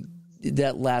say,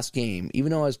 that last game, even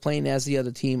though I was playing as the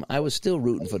other team, I was still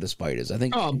rooting for the Spiders. I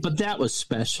think. Oh, but that was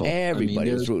special.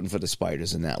 Everybody was rooting for the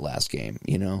Spiders in that last game,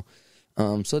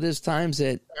 So there's times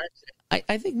that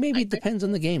I think maybe it depends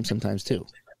on the game sometimes too.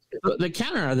 The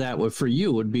counter of that for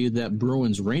you would be that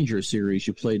Bruins Ranger series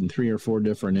you played in 3 or 4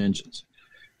 different engines.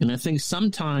 And I think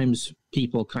sometimes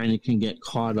people kind of can get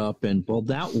caught up in, well,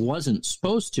 that wasn't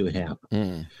supposed to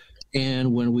happen.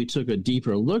 And when we took a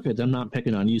deeper look at, I'm not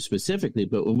picking on you specifically,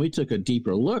 but when we took a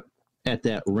deeper look at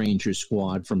that Ranger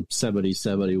squad from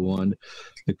 70-71,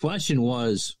 the question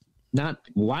was not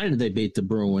why did they beat the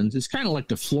Bruins? It's kind of like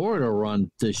the Florida run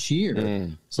this year.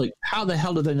 It's like, how the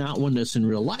hell did they not win this in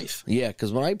real life? Yeah,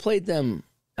 because when I played them,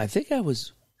 I think I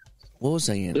was, what was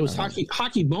I in? It was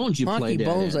Hockey Bones you played in.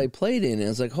 Hockey Bones I played in, and I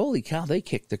was like, holy cow, they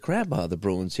kicked the crap out of the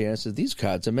Bruins here. I said, these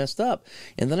cards are messed up.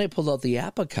 And then I pulled out the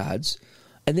APA cards,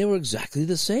 and they were exactly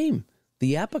the same.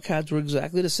 The APA cards were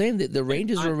exactly the same. The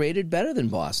Rangers were rated better than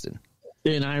Boston.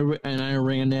 And I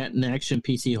ran that in Action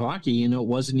PC Hockey, and it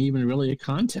wasn't even really a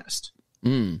contest.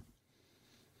 And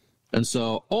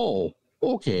so,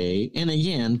 okay. And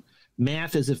again,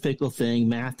 math is a fickle thing.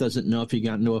 Math doesn't know if you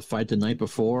got into a fight the night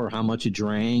before, or how much you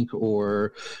drank,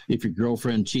 or if your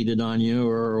girlfriend cheated on you,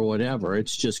 or whatever.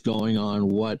 It's just going on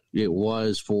what it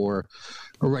was for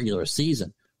a regular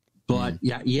season. But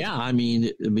yeah. I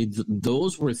mean,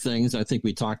 those were things I think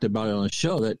we talked about on the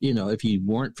show that, if you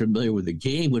weren't familiar with the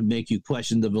game, would make you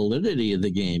question the validity of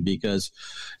the game, because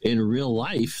in real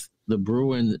life, the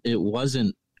Bruins, it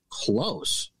wasn't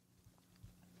close.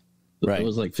 Right. It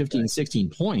was like 15, 16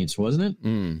 points, wasn't it?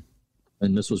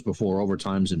 And this was before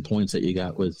overtimes and points that you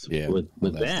got with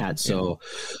that. So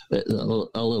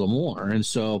a little more. And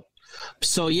so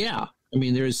yeah. I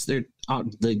mean,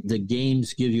 the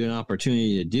games give you an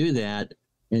opportunity to do that,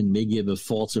 and may give a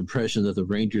false impression that the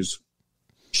Rangers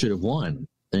should have won.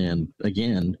 And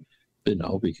again,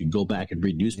 we could go back and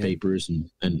read newspapers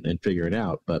and figure it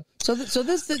out. But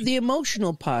the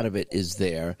emotional part of it is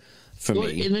there for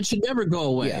me, and it should never go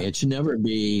away. Yeah. It should never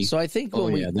be. So I think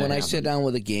when I sit down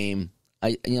with a game,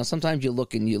 sometimes you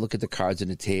look at the cards on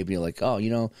the table, and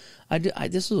you're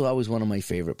like, this is always one of my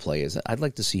favorite players. I'd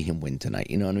like to see him win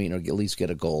tonight. You know what I mean? Or at least get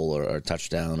a goal or a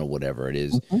touchdown or whatever it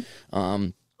is.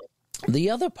 The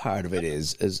other part of it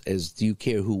is do you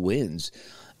care who wins?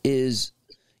 Is,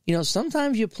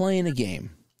 sometimes you're playing a game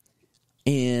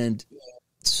and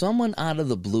someone out of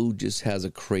the blue just has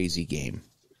a crazy game.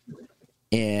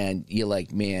 And you're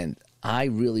like, man, I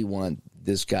really want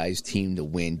this guy's team to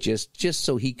win just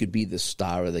so he could be the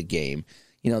star of the game.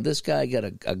 This guy got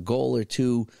a goal or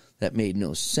two that made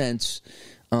no sense.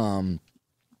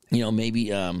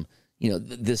 Maybe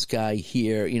this guy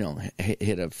here,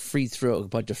 hit a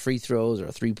bunch of free throws or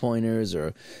 3-pointers,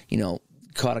 or,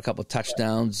 caught a couple of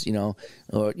touchdowns,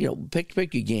 or, pick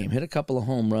your game, hit a couple of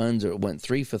home runs, or went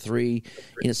 3 for 3.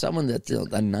 Someone that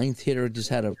a ninth hitter just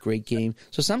had a great game.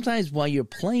 So sometimes while you're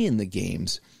playing the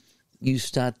games, you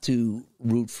start to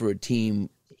root for a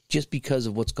team just because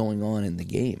of what's going on in the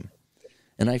game.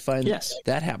 And I find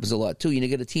that happens a lot, too. You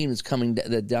get a team that's coming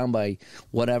down by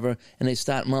whatever, and they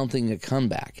start mounting a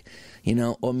comeback,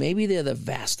 or maybe they're the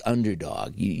vast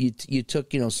underdog. You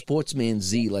took, Sportsman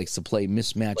Z likes to play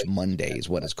Mismatch Monday is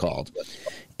what it's called,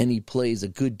 and he plays a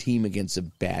good team against a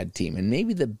bad team, and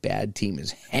maybe the bad team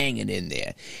is hanging in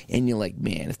there, and you're like,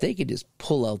 man, if they could just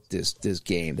pull out this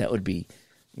game, that would be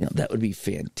that would be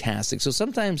fantastic. So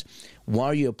sometimes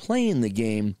while you're playing the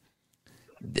game,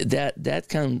 that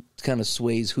kind of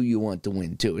sways who you want to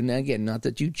win too. And again, not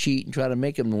that you cheat and try to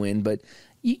make them win, but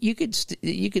you could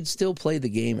still play the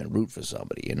game and root for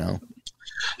somebody.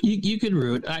 You could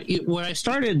root. When I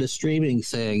started the streaming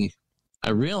thing,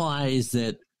 I realized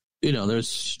that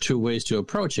there's two ways to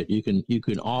approach it. You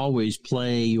can always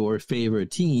play your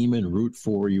favorite team and root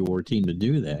for your team to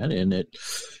do that, and it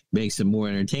makes it more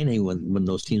entertaining when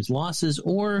those teams losses.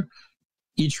 Or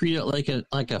you treat it like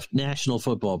a national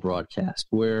football broadcast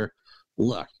where,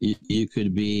 look, you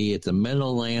could be at the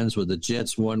Meadowlands with the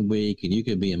Jets one week, and you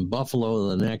could be in Buffalo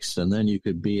the next, and then you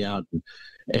could be out in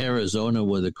Arizona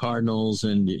with the Cardinals,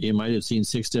 and you might have seen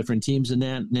 6 different teams in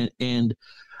that. And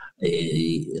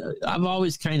I've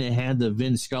always kind of had the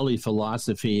Vin Scully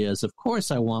philosophy as, of course,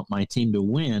 I want my team to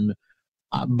win,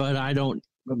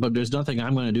 but there's nothing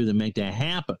I'm going to do to make that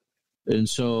happen. And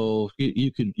so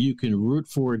you can root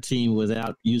for a team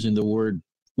without using the word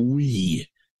we,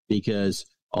 because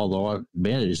although I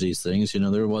manage these things,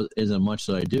 there isn't much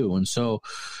that I do. And so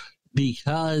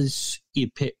because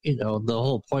the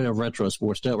whole point of Retro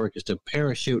Sports Network is to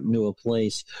parachute into a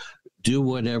place, do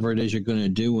whatever it is you're going to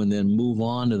do, and then move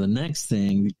on to the next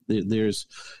thing.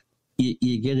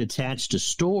 You get attached to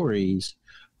stories,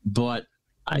 but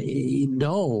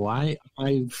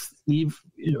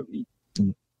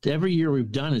every year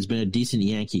we've done has been a decent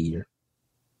Yankee year,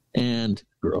 and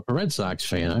grew up a Red Sox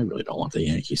fan. I really don't want the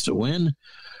Yankees to win,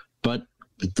 but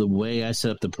the way I set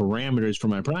up the parameters for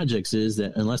my projects is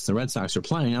that unless the Red Sox are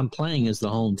playing, I'm playing as the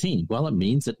home team. Well, it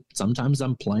means that sometimes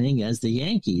I'm playing as the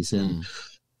Yankees, and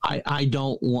I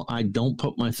don't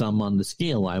put my thumb on the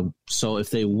scale. So if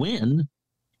they win,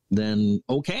 then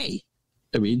okay.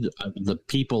 I mean, the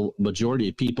majority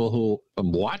of people who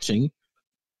I'm watching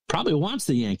probably wants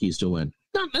the Yankees to win.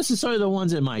 Not necessarily the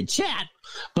ones in my chat,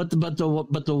 but the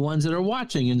ones that are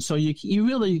watching. And so you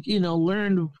really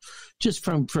learn just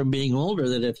from being older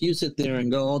that if you sit there and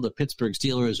go, oh, the Pittsburgh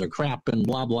Steelers are crap and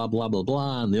blah blah blah blah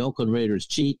blah, and the Oakland Raiders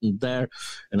cheat and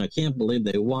I can't believe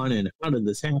they won, and how did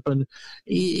this happen?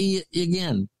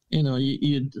 Again,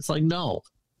 it's like no.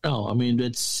 I mean,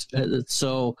 it's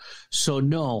so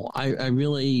no. I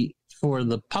really, for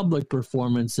the public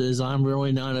performances, I'm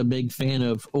really not a big fan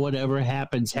of whatever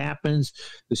happens.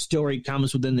 The story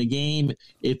comes within the game.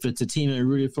 If it's a team I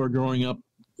rooted for growing up,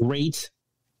 great.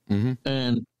 Mm-hmm.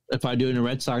 And if I do in a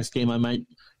Red Sox game, I might,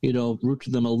 root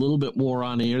for them a little bit more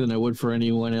on air than I would for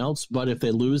anyone else. But if they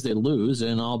lose, they lose,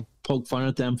 and I'll poke fun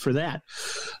at them for that.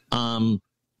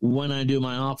 When I do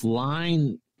my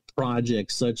offline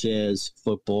projects such as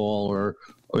football or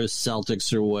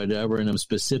Celtics or whatever, and I'm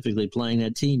specifically playing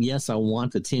that team, yes, I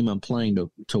want the team I'm playing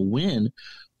to win,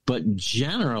 but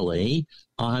generally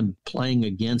I'm playing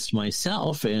against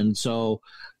myself. And so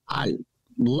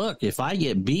if I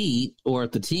get beat, or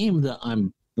if the team that I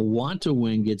want to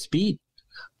win gets beat,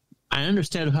 I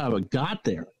understand how it got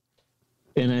there.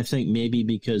 And I think maybe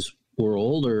because we're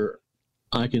older,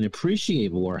 I can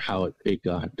appreciate more how it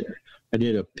got there. I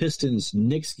did a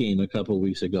Pistons-Knicks game a couple of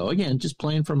weeks ago. Again, just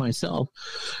playing for myself.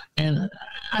 And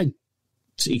I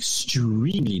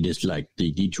extremely disliked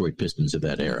the Detroit Pistons of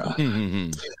that era.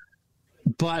 Mm-hmm.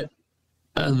 But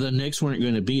the Knicks weren't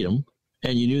going to beat them,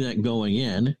 and you knew that going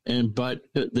in. But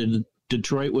the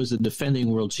Detroit was the defending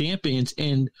world champions.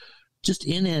 And just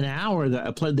in an hour that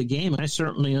I played the game, I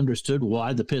certainly understood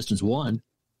why the Pistons won.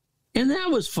 And that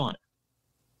was fun.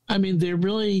 I mean, Bill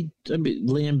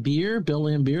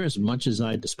Laimbeer, as much as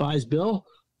I despise Bill,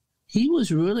 he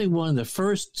was really one of the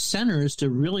first centers to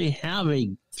really have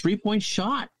a three-point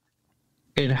shot.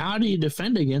 And how do you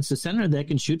defend against a center that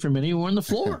can shoot from anywhere on the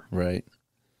floor? Right.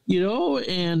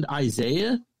 And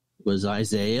Isaiah,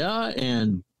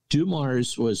 and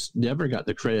Dumars never got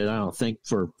the credit, I don't think,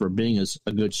 for being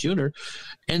a good shooter.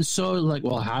 And so,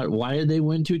 why did they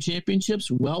win 2 championships?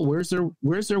 Well, where's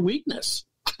their weakness?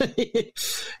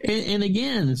 and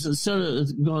again, sort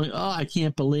of going, oh, I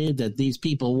can't believe that these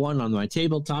people won on my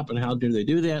tabletop, and how did they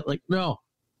do that? Like, no,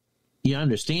 you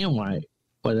understand why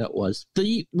that was.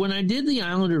 When I did the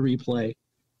Islander replay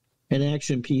at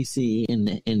Action PC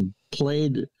and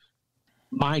played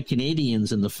my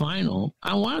Canadians in the final,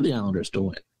 I wanted the Islanders to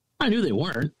win. I knew they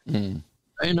weren't,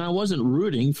 and I wasn't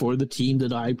rooting for the team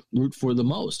that I root for the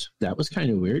most. That was kind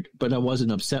of weird, but I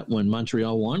wasn't upset when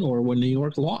Montreal won or when New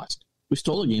York lost. We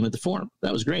stole a game at the Forum.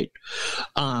 That was great.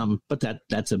 But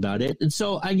that's about it. And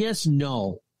so I guess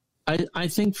no. I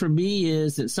think for me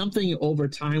is that something over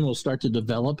time will start to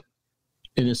develop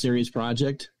in a series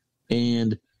project.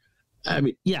 And I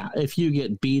mean, yeah, if you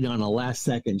get beat on a last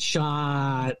second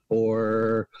shot,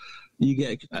 or you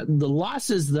get the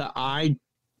losses that I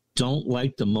don't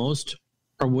like the most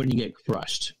are when you get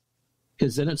crushed,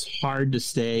 because then it's hard to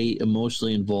stay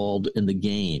emotionally involved in the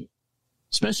game,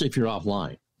 especially if you're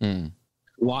offline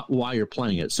while you're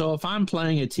playing it. So if I'm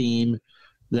playing a team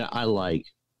that I like,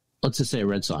 let's just say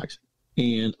Red Sox,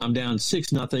 and I'm down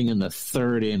 6-0 in the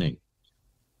third inning.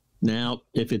 Now,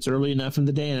 if it's early enough in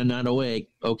the day and I'm not awake,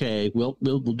 okay, we'll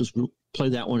just play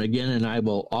that one again, and I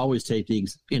will always take the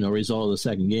result of the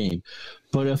second game.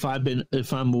 But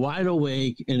if I'm wide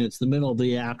awake and it's the middle of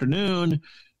the afternoon,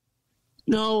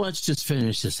 no, let's just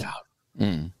finish this out.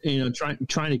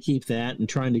 Trying to keep that and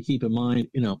trying to keep in mind,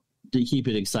 to keep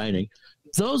it exciting.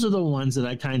 Those are the ones that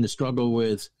I kind of struggle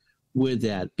with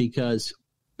that, because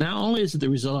not only is it the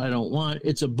result I don't want,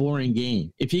 it's a boring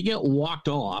game. If you get walked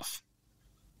off,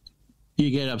 you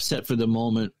get upset for the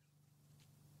moment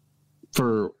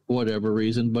for whatever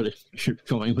reason. But if you're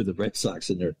going with the Red Sox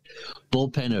and their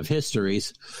bullpen of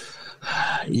histories,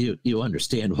 you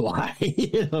understand why.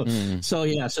 So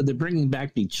they're bringing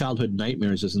back the childhood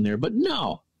nightmares, isn't there? But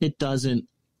no, it doesn't.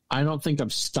 I don't think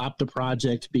I've stopped the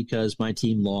project because my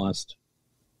team lost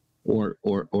or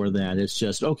that. It's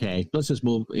just, okay, let's just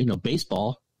move,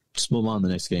 baseball, just move on to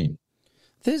the next game.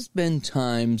 There's been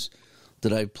times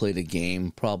that I've played a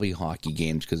game, probably hockey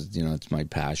games, because it's my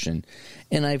passion,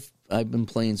 and I've been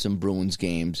playing some Bruins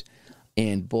games,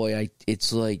 and boy,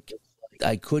 it's like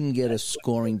I couldn't get a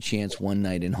scoring chance one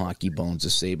night in Hockey Bones to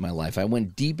save my life. I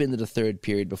went deep into the third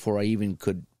period before I even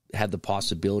could have the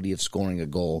possibility of scoring a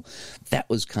goal. That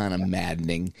was kind of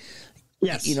maddening.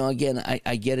 Yes. Again,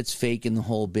 I get it's fake in the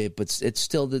whole bit, but it's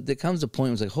still, there comes a point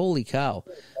where it's like, holy cow,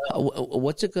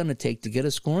 what's it going to take to get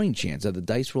a scoring chance? Are the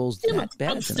dice rolls that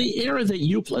bad? It's the era that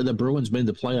you play. The Bruins been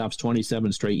to the playoffs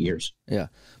 27 straight years. Yeah.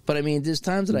 But, I mean, there's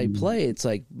times that I play, it's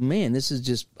like, man, this is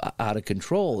just out of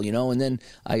control, and then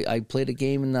I played a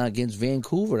game against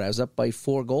Vancouver. I was up by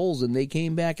 4 goals, and they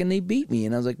came back and they beat me.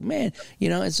 And I was like, man,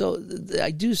 and so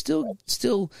I do still,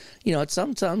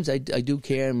 sometimes I do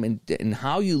care and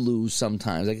how you lose sometimes.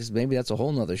 I guess maybe that's a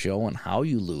whole nother show on how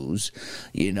you lose.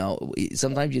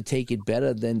 Sometimes you take it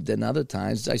better than other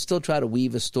times. I still try to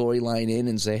weave a storyline in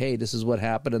and say, hey, this is what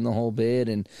happened in the whole bit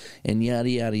and yada,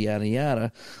 yada, yada,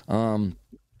 yada.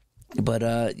 But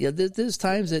there's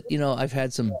times that I've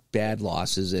had some bad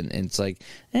losses, and it's like,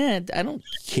 I don't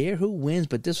care who wins,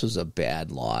 but this was a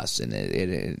bad loss, and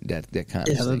that kind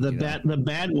of thing.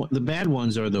 The bad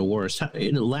ones are the worst.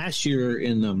 Last year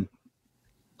in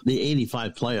the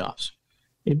 '85 playoffs,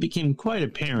 it became quite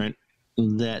apparent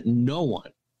that no one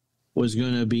was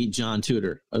going to beat John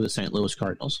Tudor of the St. Louis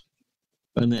Cardinals,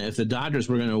 and that if the Dodgers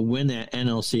were going to win that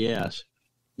NLCS,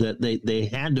 that they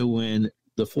had to win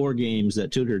the 4 games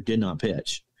that Tudor did not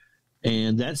pitch.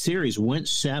 And that series went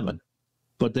 7,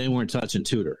 but they weren't touching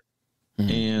Tudor.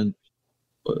 And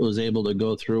was able to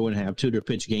go through and have Tudor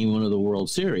pitch game 1 of the World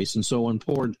Series. And so when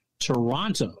poor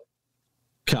Toronto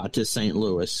got to St.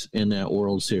 Louis in that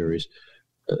World Series,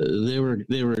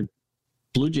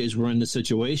 Blue Jays were in the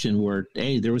situation where,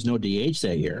 there was no DH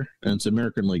that year, and it's an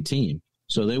American League team.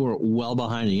 So they were well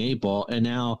behind the 8 ball, and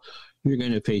now you're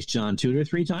going to face John Tudor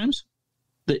 3 times?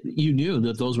 That you knew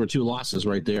that those were 2 losses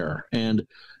right there. And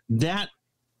that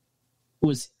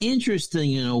was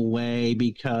interesting in a way,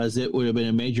 because it would have been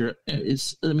a major.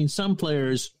 Some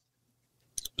players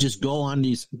just go on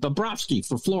these, Bobrovsky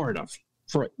for Florida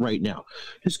for right now,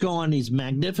 just go on these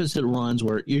magnificent runs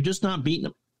where you're just not beating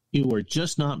them. You were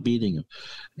just not beating them.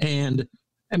 And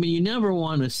you never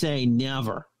want to say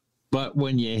never, but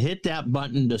when you hit that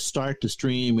button to start the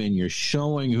stream and you're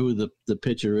showing who the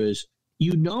pitcher is,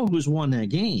 who's won that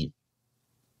game.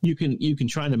 You can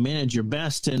try to manage your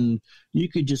best, and you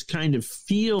could just kind of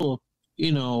feel,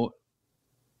 these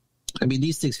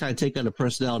things kind of take on a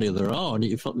personality of their own.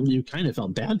 You kind of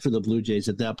felt bad for the Blue Jays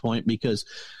at that point, because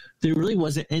there really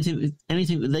wasn't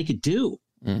anything that they could do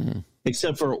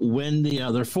except for win the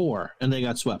other 4, and they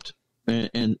got swept,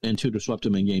 and Tudor swept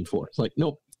them in game 4. It's like,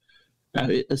 nope.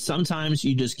 Sometimes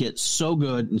you just get so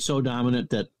good and so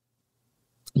dominant that,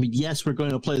 yes, we're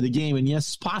going to play the game, and yes,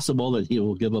 it's possible that he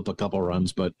will give up a couple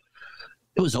runs, but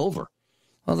it was over.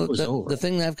 Well, the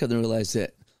thing that I've come to realize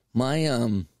that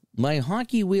my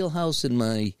hockey wheelhouse and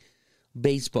my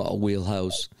baseball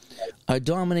wheelhouse are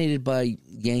dominated by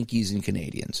Yankees and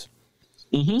Canadians.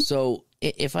 Mm-hmm. So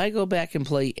if I go back and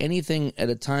play anything at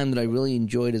a time that I really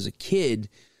enjoyed as a kid,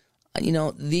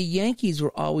 the Yankees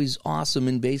were always awesome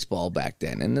in baseball back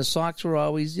then, and the Sox were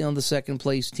always, the second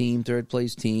place team, third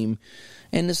place team,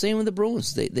 and the same with the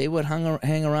Bruins. They would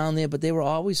hang around there, but they were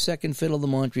always second fiddle to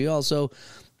Montreal. So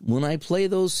when I play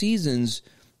those seasons,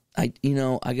 I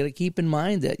got to keep in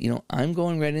mind that I'm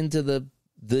going right into the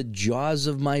the jaws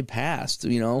of my past,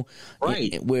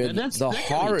 Right. where That the can be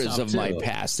horrors tough, of my too.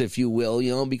 past, if you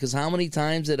will, because how many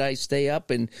times did I stay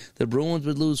up and the Bruins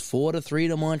would lose 4-3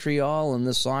 to Montreal and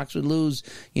the Sox would lose,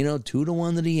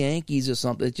 2-1 to the Yankees or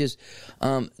something. It just,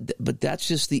 but that's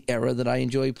just the era that I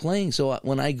enjoy playing. So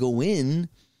when I go in,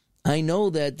 I know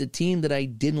that the team that I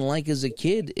didn't like as a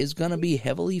kid is going to be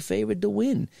heavily favored to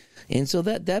win. And so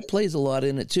that plays a lot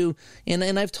in it too. And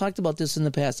I've talked about this in the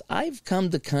past. I've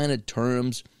come to kind of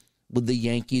terms with the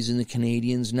Yankees and the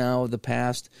Canadians now of the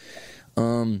past.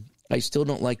 I still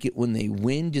don't like it when they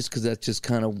win just because that's just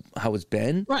kind of how it's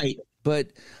been. Right. But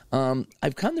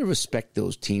I've come to respect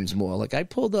those teams more. Like I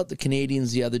pulled out the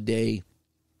Canadians the other day,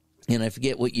 and I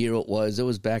forget what year it was. It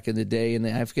was back in the day, and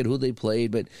I forget who they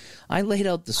played. But I laid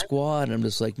out the squad, and I'm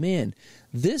just like, man,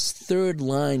 this third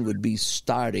line would be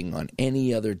starting on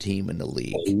any other team in the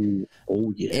league.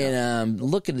 Oh yeah. And I'm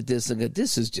looking at this and go,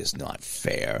 this is just not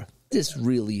fair. This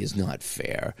really is not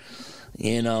fair.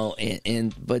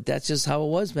 But that's just how it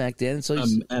was back then. So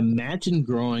imagine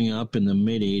growing up in the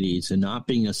mid '80s and not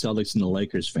being a Celtics and a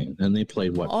Lakers fan, and they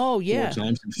played what? Oh yeah, 4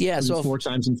 times. So 4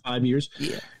 times in 5 years.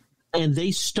 Yeah. And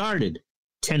they started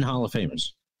 10 Hall of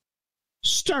Famers.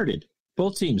 Started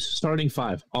both teams starting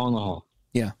 5 all in the Hall.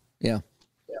 Yeah.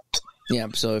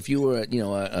 So if you were,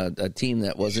 a team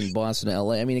that wasn't Boston or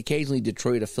LA, I mean, occasionally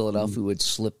Detroit or Philadelphia would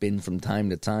slip in from time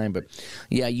to time, but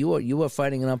yeah, you were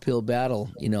fighting an uphill battle,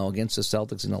 against the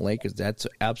Celtics and the Lakers. That's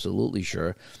absolutely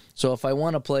sure. So if I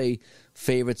want to play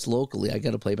favorites locally, I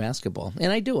got to play basketball,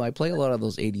 and I do. I play a lot of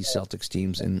those '80s Celtics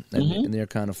teams, and they're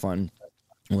kind of fun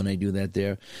when I do that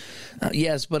there.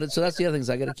 Yes, but so that's the other things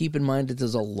I got to keep in mind that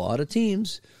there's a lot of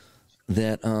teams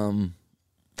that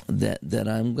that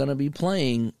I'm going to be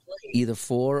playing either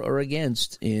for or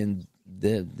against in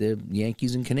the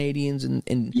Yankees and Canadians and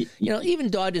even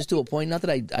Dodgers to a point. Not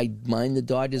that I mind the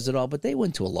Dodgers at all, but they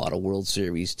went to a lot of World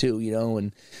Series too,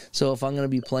 and so if I'm going to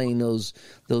be playing those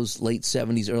late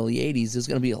 70s, early 80s, there's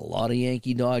going to be a lot of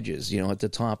Yankee Dodgers, at the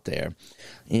top there.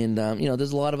 And,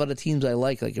 there's a lot of other teams I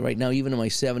like right now, even in my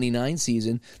 79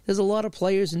 season, there's a lot of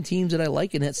players and teams that I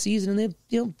like in that season, and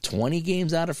they're, 20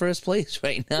 games out of first place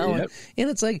right now. Yep. And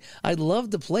it's like, I'd love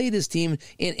to play this team.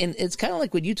 And it's kind of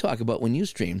like what you talk about when you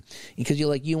stream, because you're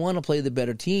like, you want to play the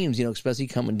better teams, especially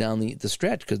coming down the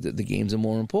stretch because the games are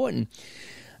more important.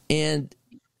 And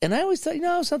I always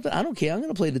thought, something, I don't care. I'm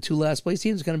going to play the 2 last place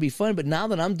teams. It's going to be fun. But now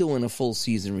that I'm doing a full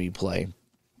season replay,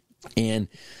 and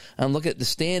I'm looking at the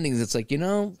standings, it's like,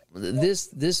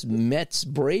 this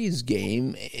Mets-Braves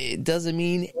game, it doesn't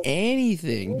mean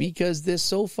anything because they're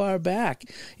so far back.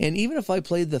 And even if I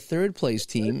played the third place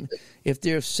team, if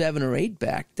they're 7 or 8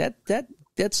 back,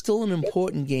 that's still an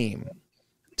important game.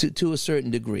 To a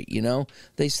certain degree,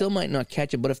 they still might not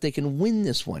catch it, but if they can win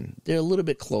this one, they're a little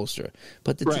bit closer.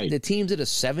 But the teams that are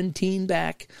 17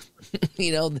 back,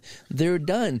 they're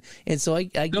done. And so I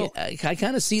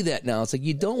kind of see that now. It's like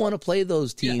you don't want to play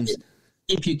those teams.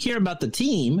 If you care about the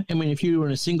team, I mean, if you were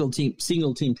in a single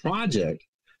team project,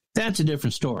 that's a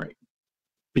different story.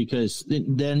 Because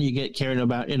then you get cared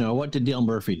about, what did Dale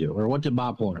Murphy do, or what did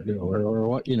Bob Horner do, or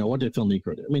what did Phil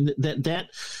Niekro do? I mean,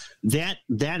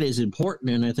 that is important,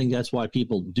 and I think that's why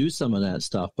people do some of that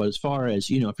stuff. But as far as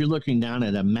if you're looking down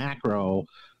at a macro,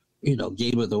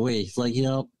 game of the week, it's like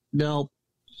no,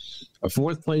 a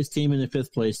 4th place team and a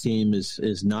 5th place team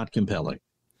is not compelling.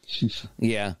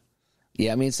 Yeah.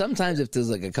 Yeah, I mean, sometimes if there's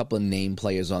like a couple of name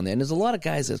players on there, and there's a lot of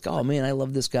guys that's, oh man, I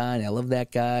love this guy and I love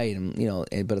that guy, and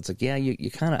but it's like, yeah,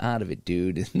 you're kind of out of it,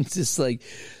 dude. It's just like,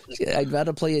 I'd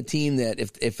rather play a team that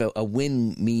if a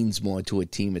win means more to a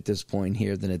team at this point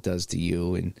here than it does to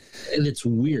you, and it's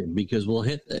weird because we'll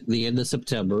hit the end of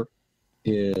September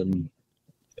in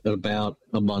about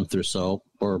a month or so,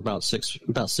 or about 6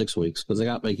 weeks, because I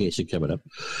got vacation coming up,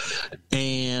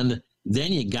 and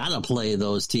then you got to play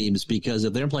those teams, because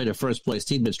if they're playing a first place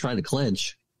team that's trying to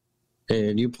clinch,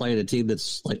 and you play a team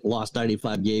that's like lost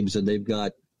 95 games and they've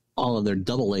got all of their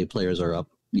AA players are up,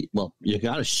 well, you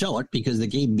got to show it, because the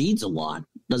game means a lot.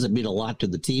 Doesn't mean a lot to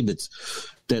the team that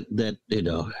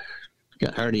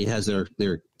already has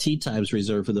their tee times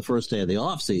reserved for the first day of the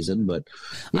off season. But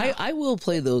yeah. I will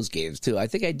play those games too. I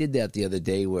think I did that the other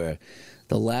day where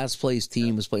the last place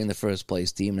team was playing the first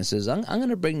place team, and it says, I'm going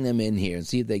to bring them in here and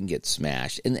see if they can get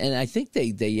smashed. And I think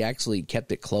they actually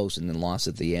kept it close and then lost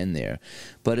at the end there.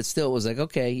 But it still was like,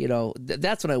 okay,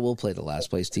 that's when I will play the last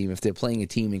place team if they're playing a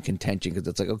team in contention, because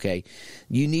it's like, okay,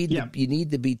 you need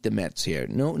to beat the Mets here.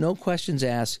 No questions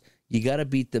asked. You got to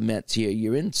beat the Mets here.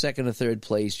 You're in second or third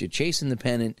place. You're chasing the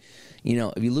pennant.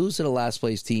 If you lose to the last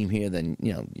place team here,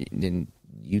 then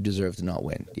you deserve to not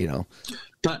win.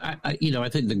 But I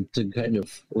think to kind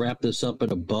of wrap this up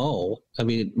in a bow, I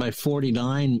mean, my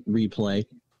 49 replay,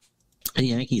 the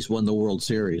Yankees won the World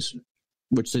Series,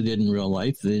 which they did in real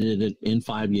life. They did it in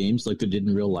 5 games like they did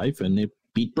in real life, and they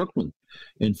beat Brooklyn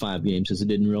in 5 games as they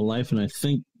did in real life. And I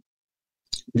think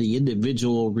the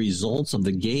individual results of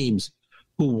the games,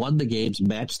 who won the games,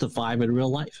 matched the 5 in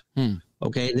real life.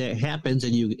 Okay, that happens,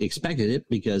 and you expected it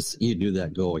because you knew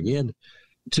that going in.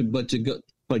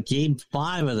 But game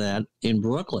 5 of that in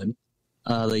Brooklyn,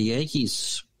 the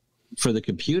Yankees, for the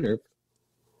computer,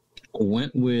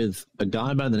 went with a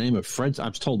guy by the name of Fred.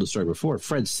 I've told the story before.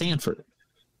 Fred Sanford,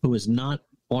 who is not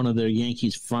one of their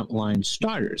Yankees frontline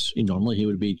starters. Normally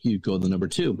he'd go the number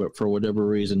 2, but for whatever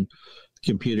reason, the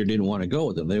computer didn't want to go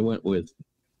with him. They went with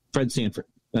Fred Sanford.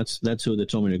 That's who they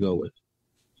told me to go with.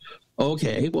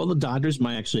 Okay, well, the Dodgers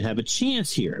might actually have a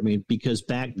chance here. I mean, because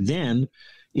back then,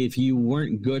 if you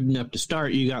weren't good enough to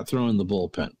start, you got thrown in the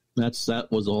bullpen. That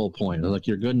was the whole point. Like,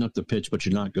 you're good enough to pitch, but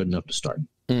you're not good enough to start.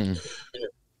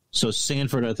 So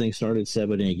Sanford, I think, started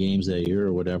 7-8 games that year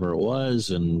or whatever it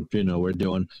was, and we're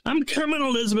doing "I'm coming,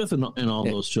 Elizabeth" and all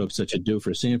those jokes that you do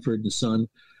for Sanford and Son.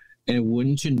 And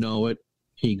wouldn't you know it,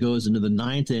 he goes into the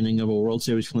 9th inning of a World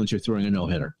Series clincher throwing a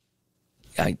no-hitter.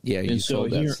 You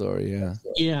told that story, yeah.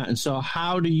 Yeah, and so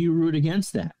how do you root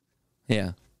against that?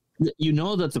 Yeah. You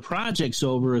know that the project's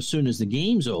over as soon as the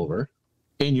game's over,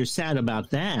 and you're sad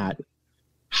about that.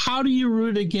 How do you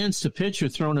root against a pitcher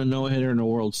throwing a no-hitter in a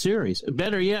World Series?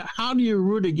 Better yet, how do you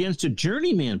root against a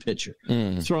journeyman pitcher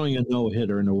throwing a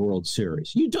no-hitter in a World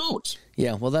Series? You don't.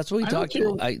 Yeah, well, that's what we talked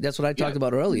about. That's what I talked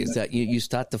about earlier, is that you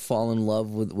start to fall in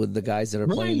love with the guys that are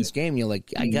playing this game. You're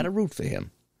like, I got to root for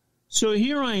him. So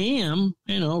here I am,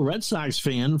 Red Sox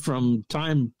fan from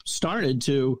time started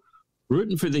to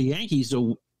rooting for the Yankees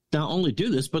to not only do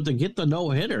this, but to get the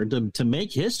no-hitter to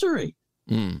make history.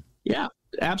 Yeah,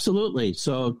 absolutely.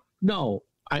 So, no,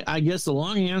 I guess the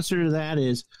long answer to that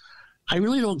is I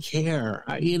really don't care.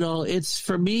 It's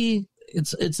for me,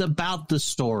 it's about the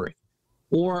story.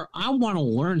 Or I want to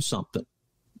learn something.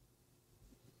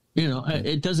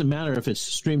 It doesn't matter if it's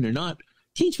streamed or not.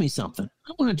 Teach me something.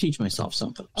 I want to teach myself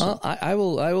something. So. I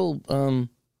will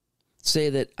say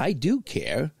that I do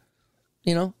care.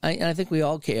 I think we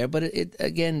all care, but it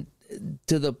again,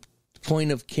 to the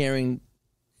point of caring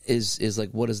is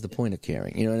like, what is the point of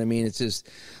caring? You know what I mean? It's just,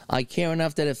 I care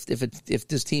enough that if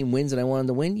this team wins and I want them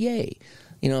to win, yay.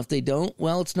 If they don't,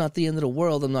 well, it's not the end of the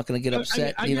world. I'm not going to get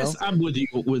upset. I guess I'm with you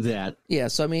with that. Yeah.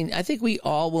 So, I mean, I think we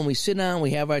all, when we sit down,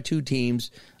 we have our 2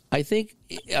 teams. I think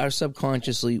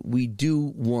subconsciously we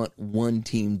do want one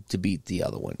team to beat the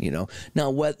other one.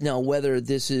 Now whether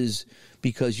this is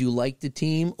because you like the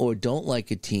team or don't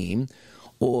like a team,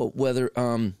 or whether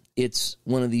it's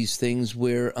one of these things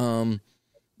where and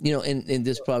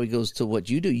this probably goes to what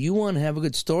you do. You want to have a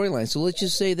good storyline. So let's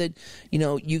just say that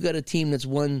you got a team that's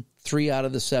won 3 out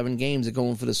of the 7 games that are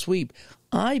going for the sweep.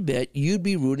 I bet you'd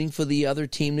be rooting for the other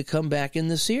team to come back in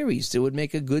the series. It would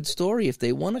make a good story if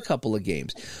they won a couple of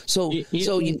games. So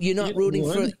you're not rooting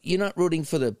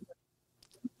for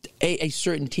a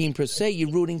certain team per se.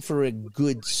 You're rooting for a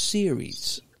good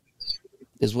series,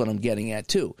 is what I'm getting at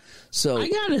too. So I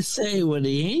gotta say, when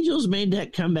the Angels made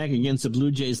that comeback against the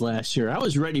Blue Jays last year, I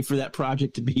was ready for that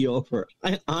project to be over.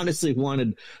 I honestly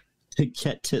wanted to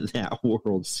get to that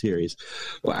World Series.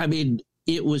 Well, I mean,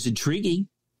 it was intriguing.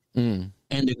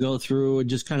 And to go through and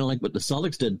just kind of like what the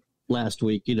Celtics did last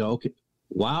week,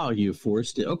 wow, you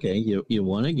forced it. Okay, you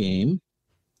won a game.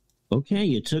 Okay,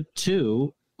 you took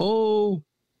 2. Oh,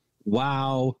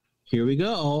 wow, here we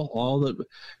go.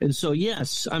 And so,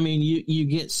 yes, I mean, you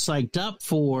get psyched up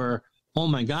for, oh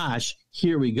my gosh,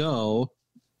 here we go.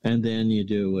 And then you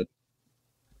do what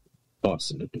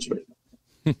Boston did.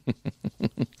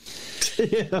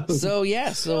 So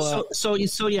yes,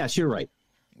 you're right.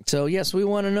 So yes, we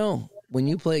want to know, when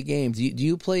you play games, do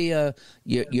you play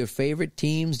your favorite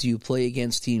teams? Do you play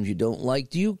against teams you don't like?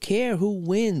 Do you care who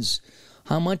wins?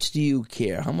 How much do you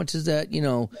care? How much does that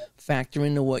factor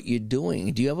into what you're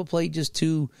doing? Do you ever play just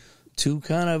two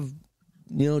kind of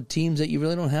teams that you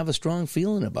really don't have a strong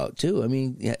feeling about too? I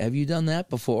mean, have you done that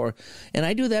before? And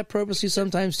I do that purposely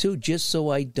sometimes too, just so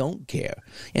I don't care.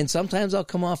 And sometimes I'll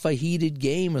come off a heated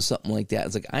game or something like that.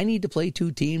 It's like, I need to play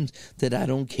 2 teams that I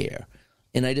don't care.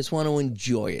 And I just want to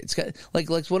enjoy it. It's like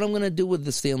what I'm going to do with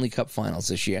the Stanley Cup Finals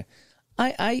this year.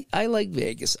 I like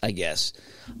Vegas, I guess.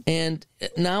 And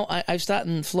now I've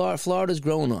started, Florida's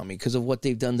growing on me because of what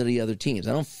they've done to the other teams.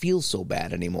 I don't feel so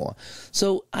bad anymore.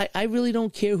 So I really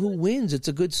don't care who wins. It's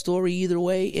a good story either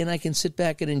way, and I can sit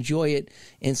back and enjoy it.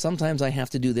 And sometimes I have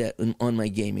to do that on my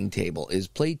gaming table, is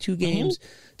play two games,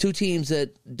 two teams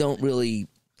that don't really,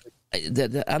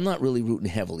 that I'm not really rooting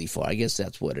heavily for. I guess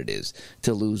that's what it is,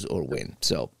 to lose or win.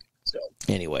 So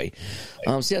anyway,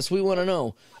 so yes, we want to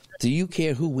know, do you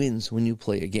care who wins when you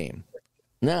play a game?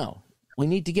 Now, we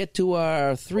need to get to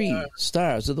our 3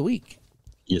 stars of the week.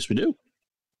 Yes, we do.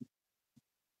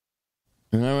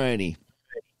 All righty.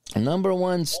 Number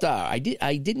 1 star. I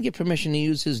didn't get permission to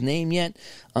use his name yet,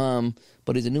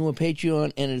 but he's a newer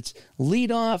Patreon, and it's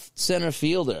leadoff center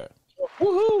fielder.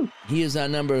 Woohoo! He is our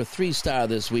number 3 star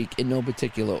this week in no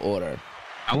particular order.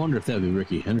 I wonder if that would be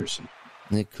Ricky Henderson.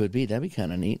 It could be. That'd be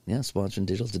kind of neat. Yeah, sponsoring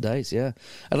Digital to Dice. Yeah,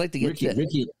 I'd like to get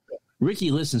that.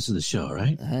 Ricky listens to the show,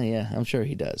 right? Yeah, I'm sure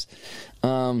he does.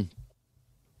 And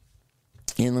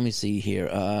let me see here.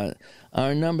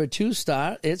 Our number 2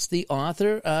 star, it's the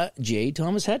author, J.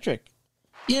 Thomas Hetrick.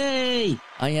 Yay!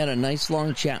 I had a nice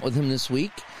long chat with him this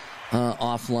week,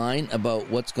 offline,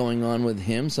 about what's going on with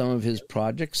him, some of his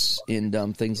projects,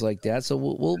 and things like that. So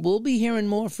we'll be hearing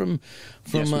more from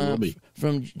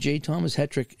J. Thomas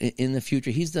Hetrick in the future.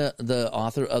 He's the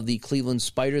author of the Cleveland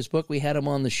Spiders book. We had him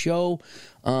on the show.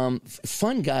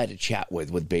 Fun guy to chat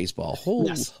with baseball.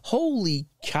 Holy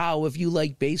cow! If you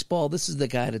like baseball, this is the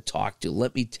guy to talk to.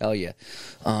 Let me tell you,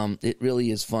 it really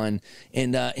is fun.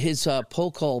 And his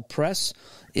Poll Call Press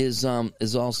is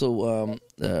also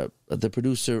the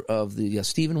producer of the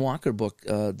Stephen Walker book,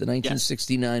 the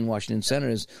 1969 Washington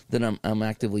Senators, that I'm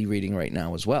actively reading right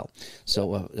now as well.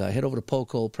 So head over to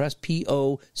Poll Press,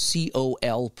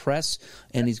 POCOL Press,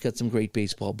 and he's got some great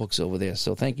baseball books over there.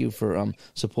 So thank you for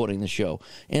supporting the show.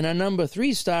 And our number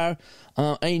 3 star,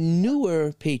 a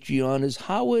newer Patreon, is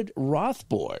Howard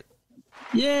Rothbard.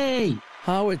 Yay!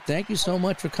 Howard, thank you so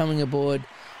much for coming aboard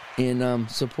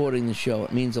and supporting the show.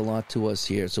 It means a lot to us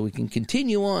here, so we can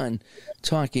continue on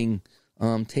talking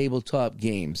tabletop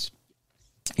games.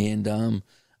 And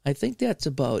I think that's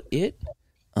about it.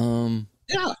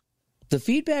 Yeah. The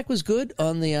feedback was good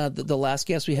on the last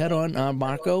guest we had on,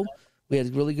 Marco. We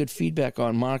had really good feedback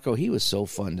on Marco. He was so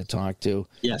fun to talk to.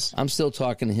 Yes. I'm still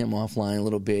talking to him offline a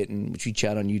little bit, and we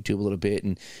chat on YouTube a little bit,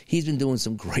 and he's been doing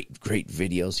some great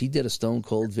videos. He did a Stone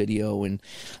Cold video, and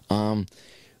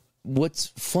what's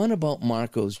fun about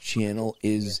Marco's channel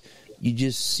is you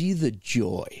just see the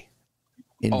joy.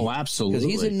 Absolutely.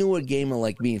 Because he's a newer gamer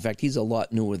like me. In fact, he's a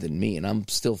lot newer than me, and I'm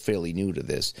still fairly new to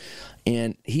this.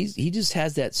 And he just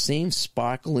has that same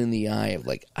sparkle in the eye of,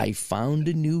 like, I found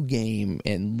a new game,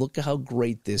 and look how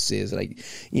great this is. And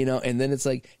and then it's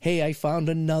like, hey, I found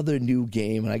another new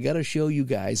game, and I got to show you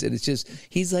guys. And it's just,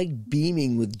 he's like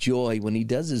beaming with joy when he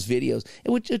does his videos,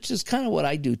 which it's just kind of what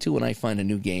I do too when I find a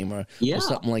new game or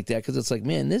something like that. Because it's like,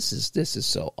 man, this is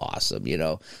so awesome,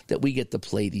 that we get to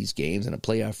play these games and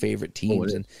play our favorite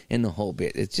teams and the whole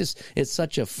bit. It's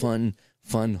such a fun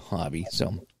hobby.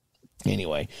 So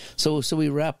anyway, so we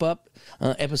wrap up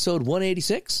episode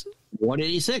 186.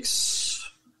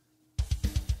 186.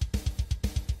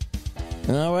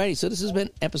 All righty, so this has been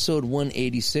episode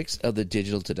 186 of the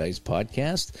Digital to Dice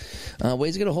podcast.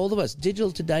 Ways to get a hold of us: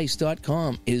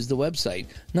 digitaltodice.com is the website.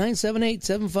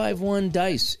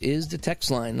 978-751-DICE is the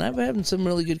text line. And I've been having some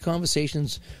really good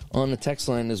conversations on the text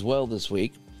line as well this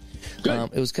week.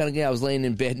 It was kind of, I was laying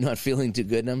in bed not feeling too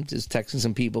good, and I'm just texting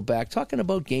some people back, talking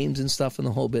about games and stuff and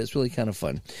the whole bit. It's really kind of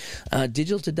fun.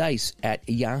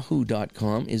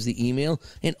 digitaltodice@yahoo.com is the email,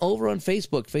 and over on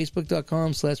Facebook,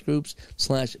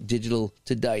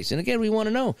 facebook.com/groups/digitaltodice. And again, we want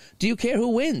to know, do you care who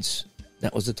wins?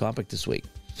 That was the topic this week.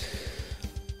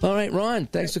 All right, Ron,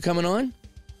 thanks for coming on.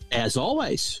 As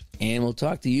always. And we'll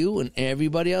talk to you and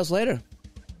everybody else later.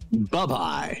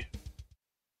 Bye-bye.